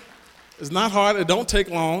simple. It's not hard. It don't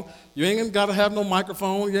take long. You ain't got to have no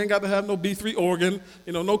microphone. You ain't got to have no B3 organ,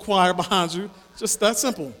 no choir behind you. Just that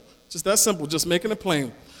simple. Just making it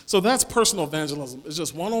plain. So that's personal evangelism. It's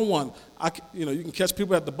just one-on-one. You can catch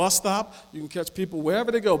people at the bus stop. You can catch people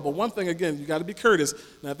wherever they go. But one thing, again, you got to be courteous.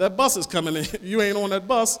 Now, if that bus is coming in, you ain't on that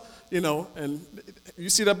bus, and you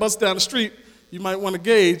see that bus down the street, you might want to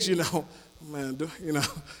gauge, man,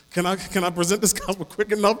 can I present this gospel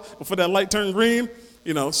quick enough before that light turn green?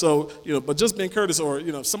 But just being courteous, or,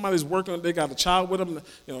 if somebody's working, they got a child with them,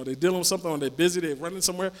 they're dealing with something, or they're busy, they're running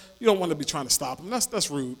somewhere, you don't want to be trying to stop them. That's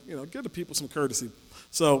rude. Give the people some courtesy.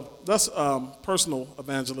 So that's personal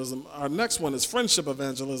evangelism. Our next one is friendship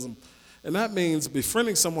evangelism. And that means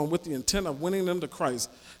befriending someone with the intent of winning them to Christ.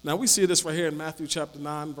 Now, we see this right here in Matthew chapter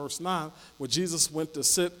 9, verse 9, where Jesus went to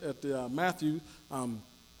sit at the Matthew, and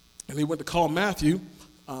he went to call Matthew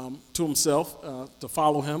to himself to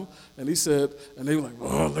follow him. And he said, and they were like,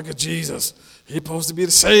 oh, look at Jesus. He's supposed to be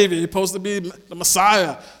the Savior. He's supposed to be the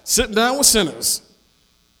Messiah, sitting down with sinners.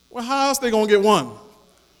 Well, how else they going to get one?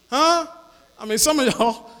 Huh? I mean, some of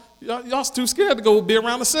y'all, Y'all too scared to go be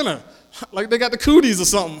around the center. Like they got the cooties or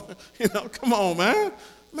something. Come on, man.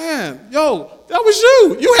 Man, yo, that was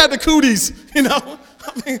you. You had the cooties,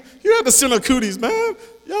 I mean, you had the center cooties, man.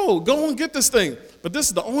 Yo, go and get this thing. But this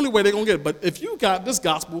is the only way they're going to get it. But if you got this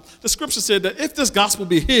gospel, the scripture said that if this gospel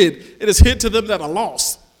be hid, it is hid to them that are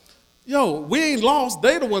lost. Yo, we ain't lost.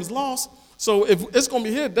 They the ones lost. So if it's going to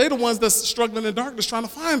be hid, they the ones that's struggling in darkness trying to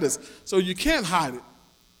find us. So you can't hide it.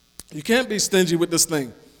 You can't be stingy with this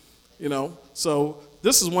thing, So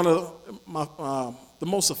this is one of the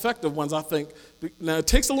most effective ones, I think. Now, it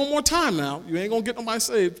takes a little more time now. You ain't going to get nobody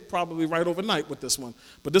saved probably right overnight with this one.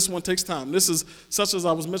 But this one takes time. This is such as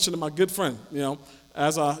I was mentioning my good friend,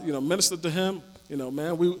 as I, ministered to him,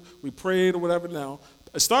 man, we prayed or whatever now.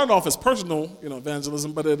 It started off as personal,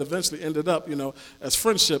 evangelism, but it eventually ended up, as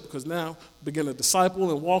friendship, because now begin to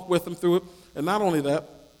disciple and walk with him through it. And not only that,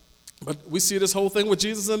 but we see this whole thing with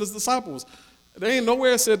Jesus and his disciples. They ain't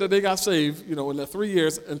nowhere said that they got saved, in their 3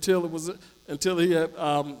 years until he had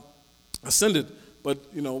ascended. But,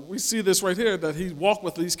 we see this right here, that he walked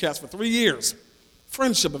with these cats for 3 years.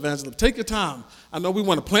 Friendship evangelism. Take your time. I know we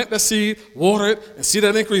want to plant that seed, water it, and see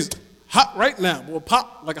that increase hot right now. We'll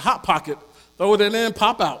pop like a hot pocket. Throw it in there and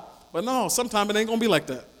pop out. But no, sometimes it ain't going to be like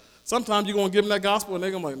that. Sometimes you're going to give them that gospel and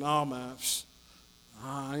they're going to be like, no, man,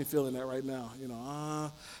 I ain't feeling that right now.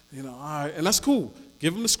 All right. And that's cool.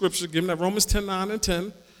 Give them the scripture. Give them that Romans 10:9 and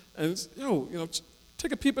 10. And,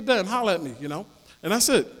 take a peep at that and holler at me, And that's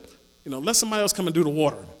it. Let somebody else come and do the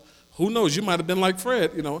watering. Who knows? You might have been like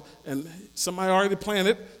Fred, and somebody already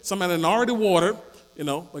planted, somebody had already watered,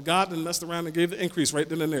 but God then messed around and gave the increase right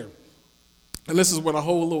then and there. And this is what our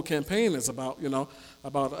whole little campaign is about,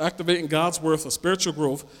 about activating God's worth of spiritual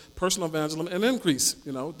growth, personal evangelism, and increase.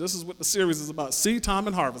 This is what the series is about, seed time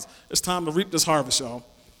and harvest. It's time to reap this harvest, y'all.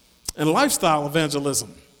 And lifestyle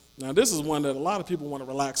evangelism. Now, this is one that a lot of people want to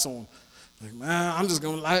relax on. Like, man, I'm just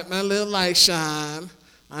going to let my little light shine.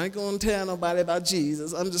 I ain't going to tell nobody about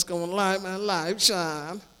Jesus. I'm just going to let my light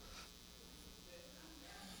shine.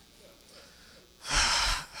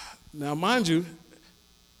 Now, mind you,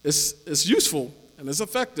 it's useful and it's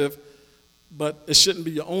effective, but it shouldn't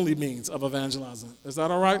be your only means of evangelizing. Is that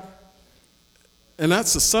all right? And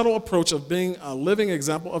that's a subtle approach of being a living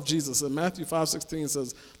example of Jesus. And Matthew 5:16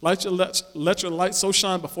 says, let your light so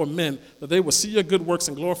shine before men that they will see your good works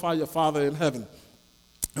and glorify your Father in heaven.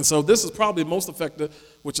 And so this is probably most effective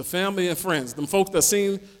with your family and friends. Them folks that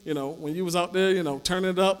seen, when you was out there,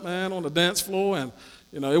 turning it up, man, on the dance floor. And,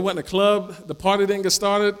 it wasn't a club. The party didn't get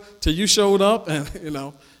started till you showed up. And,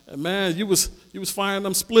 and man, you was firing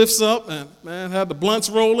them spliffs up and, man, had the blunts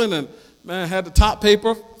rolling and, man, had the top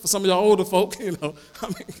paper for some of y'all older folk, I mean,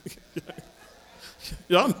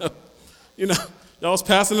 y'all know, y'all was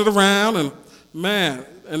passing it around and, man,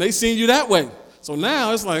 and they seen you that way. So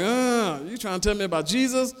now it's like, you trying to tell me about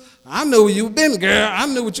Jesus? I know where you've been, girl. I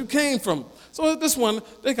knew what you came from. So this one,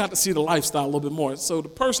 they got to see the lifestyle a little bit more. So the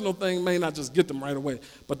personal thing may not just get them right away,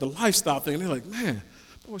 but the lifestyle thing, they're like, man,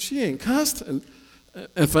 boy, she ain't cussed and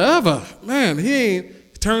forever. Man, he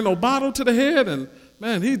ain't turned no bottle to the head, and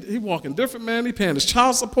man, he walking different, man. He paying his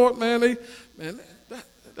child support, man.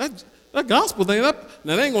 That gospel thing, now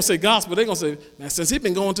they ain't gonna say gospel. They gonna say, man, since he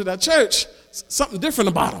been going to that church, something different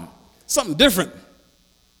about him. Something different.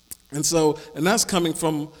 And that's coming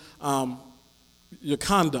from your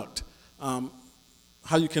conduct,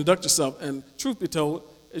 how you conduct yourself. And truth be told,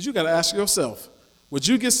 is you got to ask yourself, would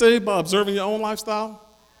you get saved by observing your own lifestyle?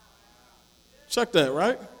 Check that,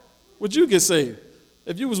 right? Would you get saved?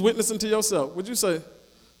 If you was witnessing to yourself, would you say,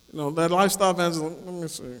 that lifestyle evangelism, let me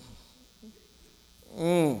see.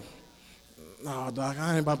 No, Doc,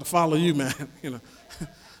 I ain't about to follow you, man.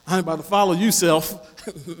 I ain't about to follow you, self.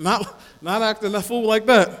 not acting a fool like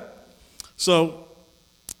that. So,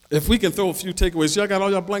 if we can throw a few takeaways. Y'all got all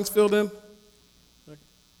your blanks filled in?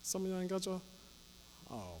 Some of y'all ain't got y'all?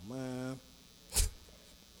 Oh, man.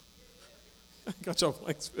 Got your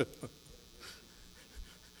blanks filled in.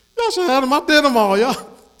 Y'all should have them. I did them all, y'all.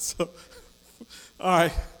 So, all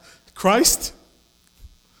right. Christ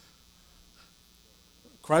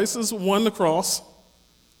is 1 across.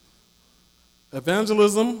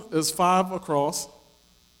 Evangelism is 5 across.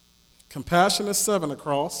 Compassion is 7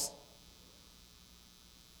 across.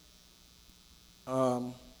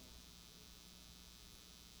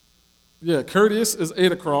 Courteous is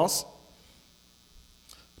 8 across.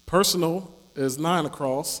 Personal is 9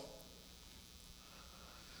 across.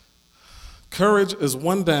 Courage is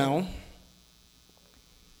 1 down.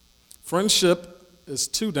 Friendship is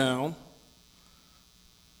 2 down.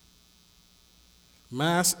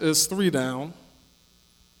 Mass is 3 down.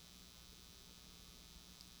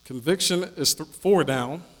 Conviction is 4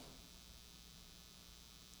 down.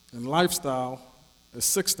 And lifestyle is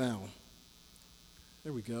 6 down.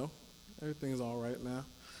 There we go. Everything's all right now.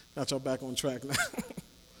 Got y'all back on track now.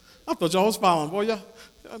 I thought y'all was following. Boy, y'all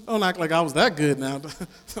don't act like I was that good now.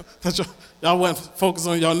 Y'all wasn't focused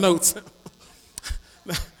on your notes.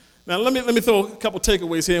 Now let me throw a couple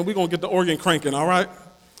takeaways here, and we're going to get the organ cranking, all right?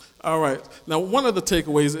 All right. Now, one of the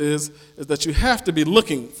takeaways is that you have to be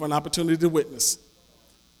looking for an opportunity to witness.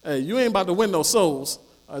 Hey, you ain't about to win no souls.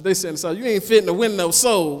 They said inside, you ain't fitting to win no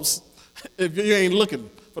souls if you ain't looking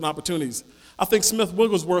for opportunities. I think Smith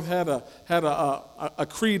Wigglesworth had a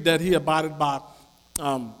creed that he abided by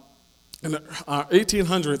in the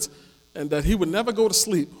 1800s, and that he would never go to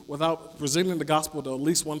sleep without presenting the gospel to at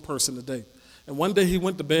least one person a day. And one day he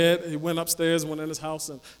went to bed, he went upstairs, went in his house,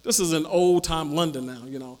 and this is in old-time London now,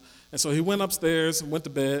 you know. And so he went upstairs and went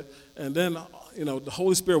to bed, and then, you know, the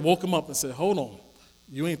Holy Spirit woke him up and said, hold on,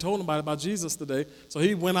 you ain't told nobody about Jesus today. So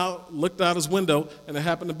he went out, looked out his window, and it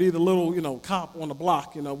happened to be the little, you know, cop on the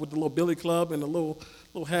block, you know, with the little billy club and the little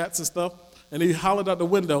hats and stuff. And he hollered out the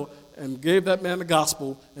window and gave that man the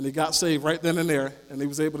gospel, and he got saved right then and there, and he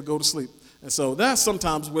was able to go to sleep. And so that's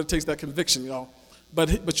sometimes what it takes, that conviction, y'all.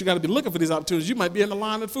 But you got to be looking for these opportunities. You might be in the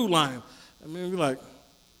line at Food Lion. I mean, you're like,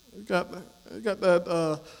 you got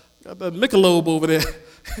that Michelob over there.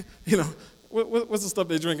 You know, what's the stuff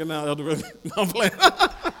they drinking now, Elder Ribbon? No, I'm playing.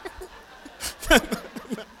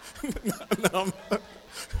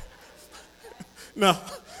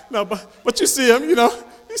 No, but you see them, you know.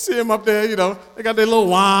 You see them up there, you know. They got their little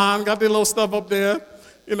wine, got their little stuff up there.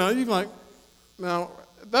 You know, you like, now,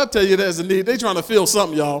 that'll tell you there's a need. They trying to feel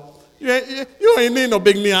something, y'all. You ain't need no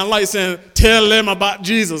big neon light saying, tell them about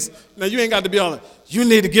Jesus. Now, you ain't got to be all like, you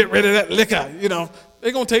need to get rid of that liquor, you know.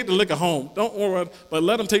 They're going to take the liquor home. Don't worry, but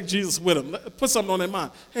let them take Jesus with them. Put something on their mind.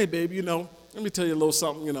 Hey, baby, you know, let me tell you a little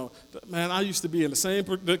something, you know. Man, I used to be in the same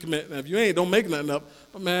predicament. Now, if you ain't, don't make nothing up.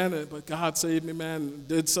 But, man, but God saved me, man, and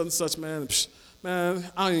did such and such, man. And, man,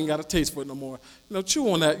 I ain't even got a taste for it no more. You know,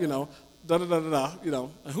 chew on that, you know. Da-da-da-da-da, you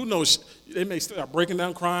know, and who knows, they may start breaking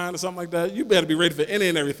down crying or something like that. You better be ready for any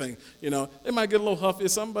and everything, you know. They might get a little huffy or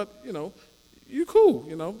something, but, you know, you cool,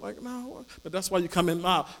 you know. Like, no, but that's why you come in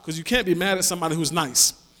loud, because you can't be mad at somebody who's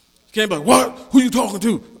nice. You can't be like, what? Who you talking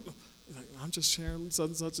to? Like, I'm just sharing such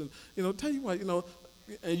and such, and, you know, tell you what, you know,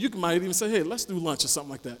 and you might even say, hey, let's do lunch or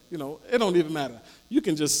something like that. You know, it don't even matter. You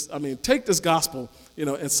can just, take this gospel, you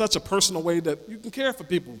know, in such a personal way that you can care for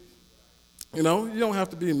people. You know, you don't have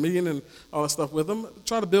to be mean and all that stuff with them.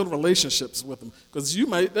 Try to build relationships with them, because they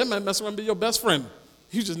might mess around and be your best friend.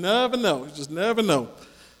 You just never know. You just never know.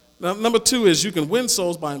 Now, number 2 is you can win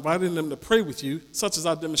souls by inviting them to pray with you, such as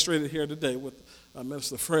I demonstrated here today with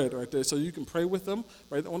Minister Fred right there. So you can pray with them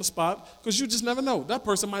right on the spot, because you just never know. That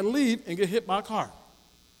person might leave and get hit by a car.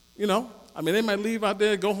 You know, they might leave out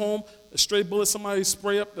there, go home, a stray bullet, somebody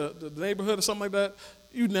spray up the neighborhood or something like that.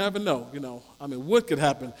 You never know, you know. What could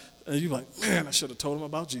happen? And you're like, man, I should have told him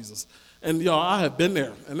about Jesus. And, y'all, I have been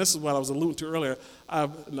there. And this is what I was alluding to earlier.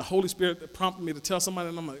 And the Holy Spirit prompted me to tell somebody,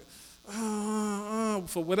 and I'm like,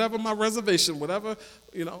 for whatever my reservation, whatever,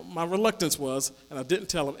 you know, my reluctance was, and I didn't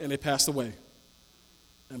tell them, and they passed away.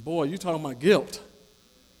 And, boy, you talking about guilt.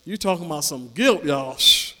 You talking about some guilt, y'all.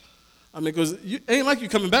 Because it ain't like you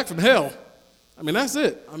coming back from hell. That's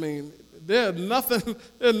it.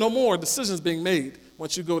 There's no more decisions being made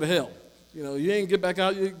once you go to hell. You know, you ain't get back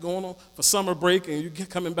out, you're going on for summer break and you get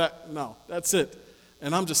coming back. No, that's it.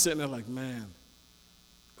 And I'm just sitting there like, man,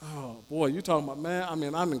 oh, boy, you talking about,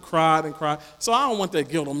 man, I've been cried and cried. So I don't want that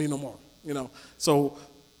guilt on me no more, you know. So,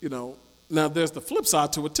 you know, now there's the flip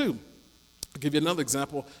side to it too. I'll give you another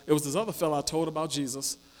example. It was this other fella I told about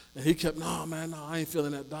Jesus, and he kept, no, I ain't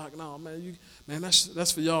feeling that, doc. No, man,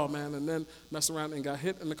 that's for y'all, man. And then messed around and got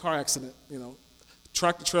hit in a car accident, you know.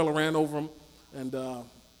 Tractor trailer ran over him, and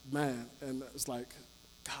and it's like,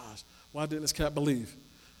 gosh, why didn't this cat believe?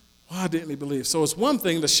 Why didn't he believe? So it's one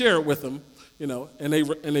thing to share it with them, you know, and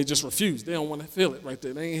they just refuse. They don't want to feel it right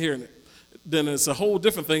there. They ain't hearing it. Then it's a whole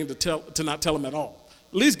different thing to not tell them at all.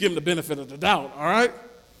 At least give them the benefit of the doubt. All right.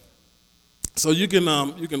 So you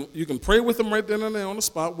can pray with them right then and there on the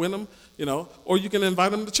spot, win them, you know, or you can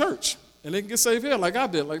invite them to church and they can get saved here, like I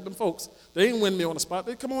did, like them folks. They ain't win me on the spot.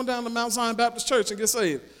 They come on down to Mount Zion Baptist Church and get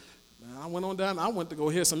saved. I went on down. I went to go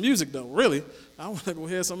hear some music, though, really. I went to go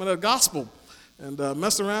hear some of that gospel and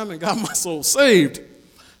mess around and got my soul saved.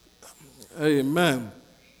 Amen.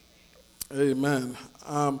 Amen.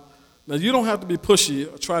 Now, you don't have to be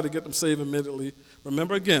pushy or try to get them saved immediately.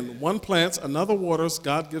 Remember, again, one plants, another waters,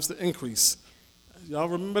 God gives the increase. Y'all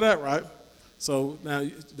remember that, right? So now,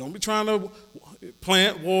 don't be trying to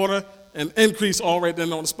plant, water, and increase all right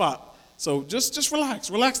then on the spot. So just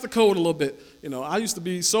relax the code a little bit. You know, I used to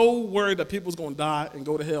be so worried that people was going to die and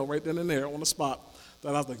go to hell right then and there on the spot that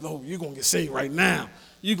I was like, no, you're going to get saved right now.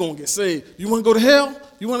 You're going to get saved. You want to go to hell?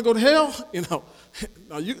 You want to go to hell? You know,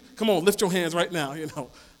 no, come on, lift your hands right now. You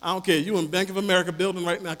know, I don't care. You in Bank of America building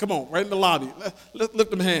right now. Come on, right in the lobby.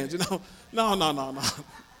 Lift them hands, you know. No.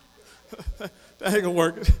 That ain't going to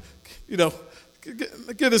work. You know,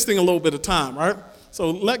 give this thing a little bit of time, right?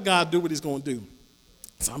 So let God do what he's going to do.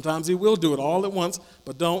 Sometimes he will do it all at once,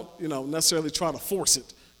 but don't, you know, necessarily try to force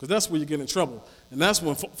it, because that's where you get in trouble. And that's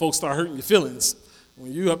when folks start hurting your feelings.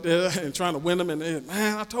 When you up there and trying to win them, and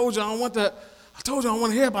man, I told you I don't want that. I told you I don't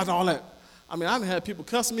want to hear about all that. I mean, I done had people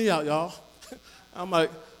cuss me out, y'all. I'm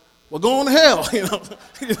like, well, go on to hell, you know.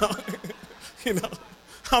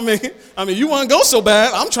 I mean, you want to go so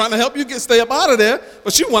bad. I'm trying to help you stay up out of there,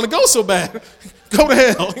 but you want to go so bad. Go to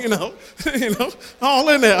hell, you know, all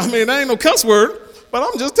in there. I mean, that ain't no cuss word. But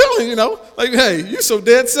I'm just telling you, you know, like, hey, you so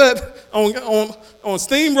dead set on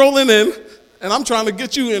steamrolling in, and I'm trying to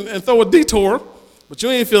get you in and throw a detour, but you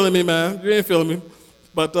ain't feeling me, man. You ain't feeling me.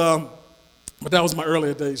 But that was my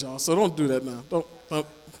earlier days, y'all. So don't do that now. Don't.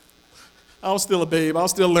 I was still a babe. I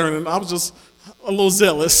was still learning. I was just a little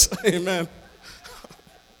zealous. Amen.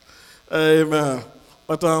 Amen.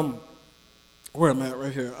 But where am I at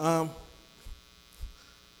right here?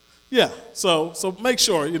 Yeah, so make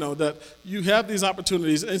sure, you know, that you have these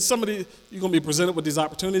opportunities, and you're going to be presented with these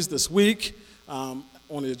opportunities this week, on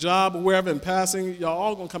your job or wherever in passing. Y'all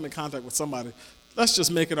all going to come in contact with somebody. Let's just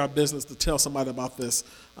make it our business to tell somebody about this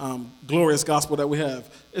glorious gospel that we have.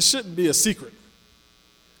 It shouldn't be a secret.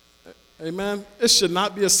 Amen? It should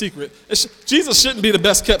not be a secret. Jesus shouldn't be the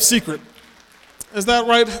best kept secret. Is that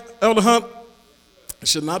right, Elder Hunt? It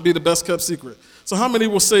should not be the best kept secret. So how many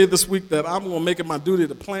will say this week that I'm going to make it my duty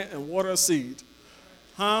to plant and water a seed?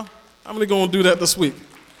 Huh? How many going to do that this week?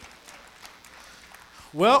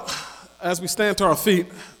 Well, as we stand to our feet,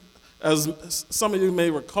 as some of you may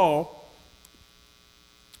recall,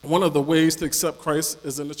 one of the ways to accept Christ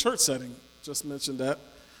is in the church setting. Just mentioned that.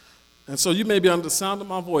 And so you may be under the sound of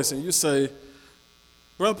my voice and you say,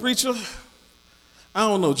 brother preacher, I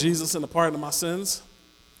don't know Jesus and the pardon of my sins.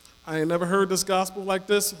 I ain't never heard this gospel like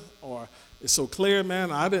this, or it's so clear,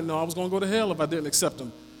 man, I didn't know I was going to go to hell if I didn't accept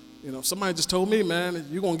him. You know, somebody just told me, man,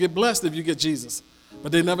 you're going to get blessed if you get Jesus.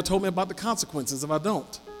 But they never told me about the consequences if I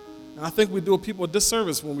don't. And I think we do people a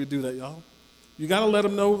disservice when we do that, y'all. You got to let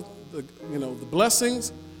them know the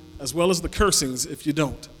blessings as well as the cursings if you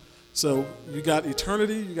don't. So you got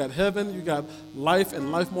eternity, you got heaven, you got life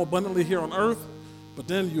and life more abundantly here on earth, but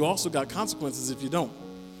then you also got consequences if you don't.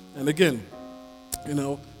 And again, you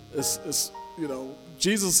know, it's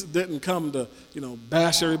Jesus didn't come to,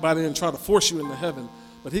 bash everybody and try to force you into heaven,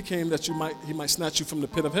 but he came that he might snatch you from the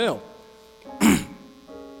pit of hell.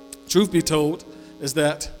 Truth be told is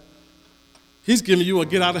that he's giving you a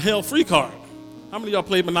get out of hell free card. How many of y'all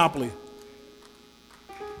played Monopoly?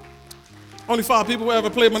 Only 5 people ever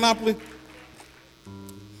played Monopoly?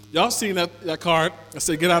 Y'all seen that card that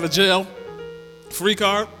said get out of jail free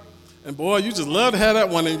card? And boy, you just love to have that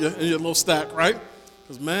one in your little stack, right?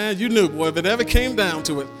 Because man, you knew, boy, if it ever came down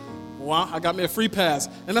to it, well, I got me a free pass.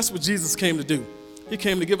 And that's what Jesus came to do. He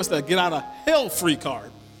came to give us that get out of hell free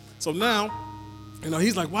card. So now,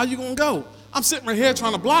 he's like, why you going to go? I'm sitting right here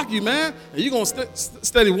trying to block you, man. And you're going to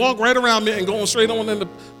steady walk right around me and going straight on in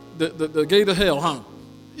the gate of hell, huh?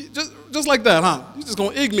 Just like that, huh? You just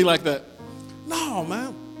going to egg me like that. No,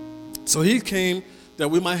 man. So he came that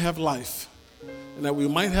we might have life and that we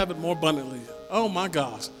might have it more abundantly. Oh, my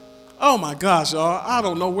gosh. Oh, my gosh, y'all. I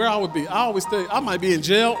don't know where I would be. I always think I might be in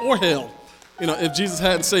jail or hell, if Jesus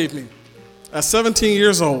hadn't saved me at 17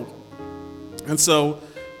 years old. And so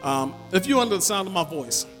if you're under the sound of my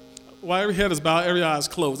voice, while every head is bowed, every eye is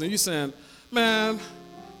closed, and you're saying, man,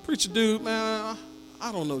 preacher dude, man,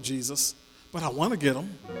 I don't know Jesus, but I want to get him.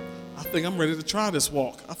 I think I'm ready to try this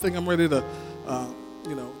walk. I think I'm ready to,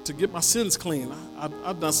 to get my sins clean.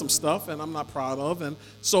 I've done some stuff, and I'm not proud of, and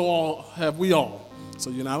so have we all. So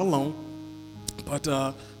you're not alone, but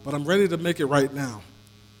I'm ready to make it right now.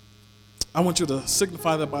 I want you to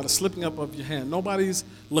signify that by the slipping up of your hand. Nobody's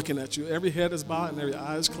looking at you. Every head is bowed and every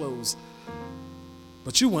eye is closed.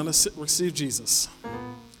 But you want to receive Jesus.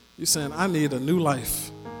 You're saying, I need a new life.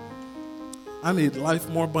 I need life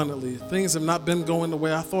more abundantly. Things have not been going the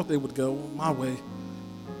way I thought they would go, my way.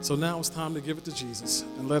 So now it's time to give it to Jesus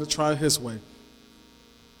and let it try his way.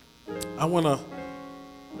 I want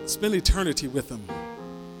to spend eternity with him.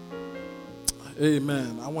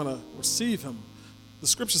 Amen. I want to receive him. The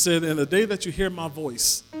scripture said, in the day that you hear my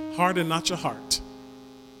voice, harden not your heart.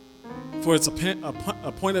 For it's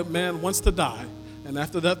appointed man wants to die, and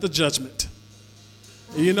after that, the judgment.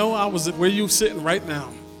 And you know, I was where you sitting right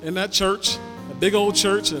now, in that church, a big old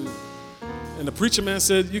church, and the preacher man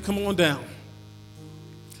said, you come on down.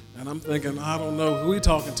 And I'm thinking, I don't know who he's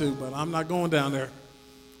talking to, but I'm not going down there.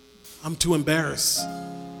 I'm too embarrassed.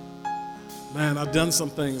 Man, I've done some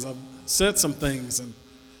things. I've said some things.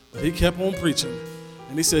 But he kept on preaching.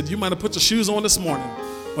 And he said, you might have put your shoes on this morning,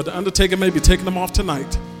 but the undertaker may be taking them off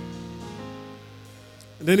tonight.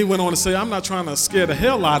 And then he went on to say, I'm not trying to scare the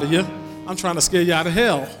hell out of you. I'm trying to scare you out of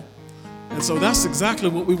hell. And so that's exactly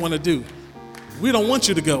what we want to do. We don't want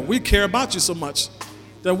you to go. We care about you so much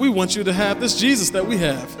that we want you to have this Jesus that we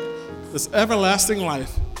have, this everlasting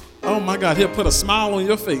life. Oh my God, he'll put a smile on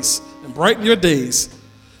your face and brighten your days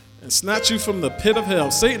and snatch you from the pit of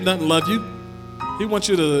hell. Satan doesn't love you. He wants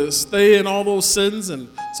you to stay in all those sins, and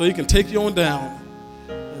so he can take you on down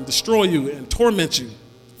and destroy you and torment you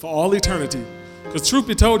for all eternity. Because truth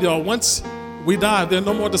be told, y'all, once we die, there are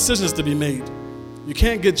no more decisions to be made. You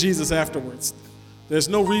can't get Jesus afterwards. There's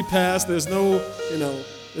no repass. There's no,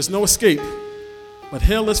 there's no escape. But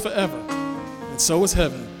hell is forever, and so is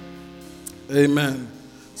heaven. Amen.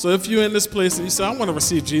 So if you're in this place and you say, I want to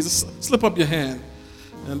receive Jesus, slip up your hand,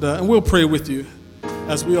 and we'll pray with you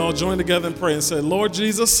as we all join together and pray and say, Lord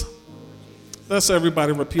Jesus, let's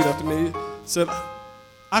everybody repeat after me. Said,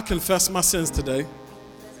 I confess my sins today.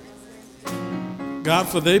 God,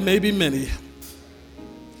 for they may be many.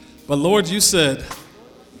 But Lord, you said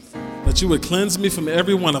that you would cleanse me from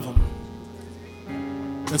every one of them.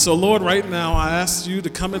 And so, Lord, right now, I ask you to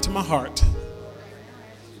come into my heart.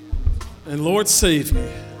 And Lord, save me.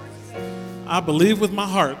 I believe with my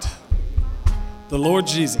heart the Lord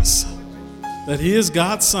Jesus, that he is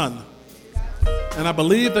God's son. And I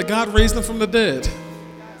believe that God raised him from the dead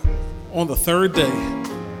on the third day,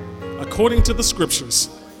 according to the scriptures.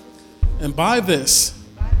 And by this,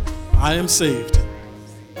 I am saved.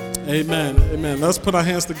 Amen. Amen. Let's put our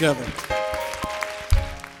hands together.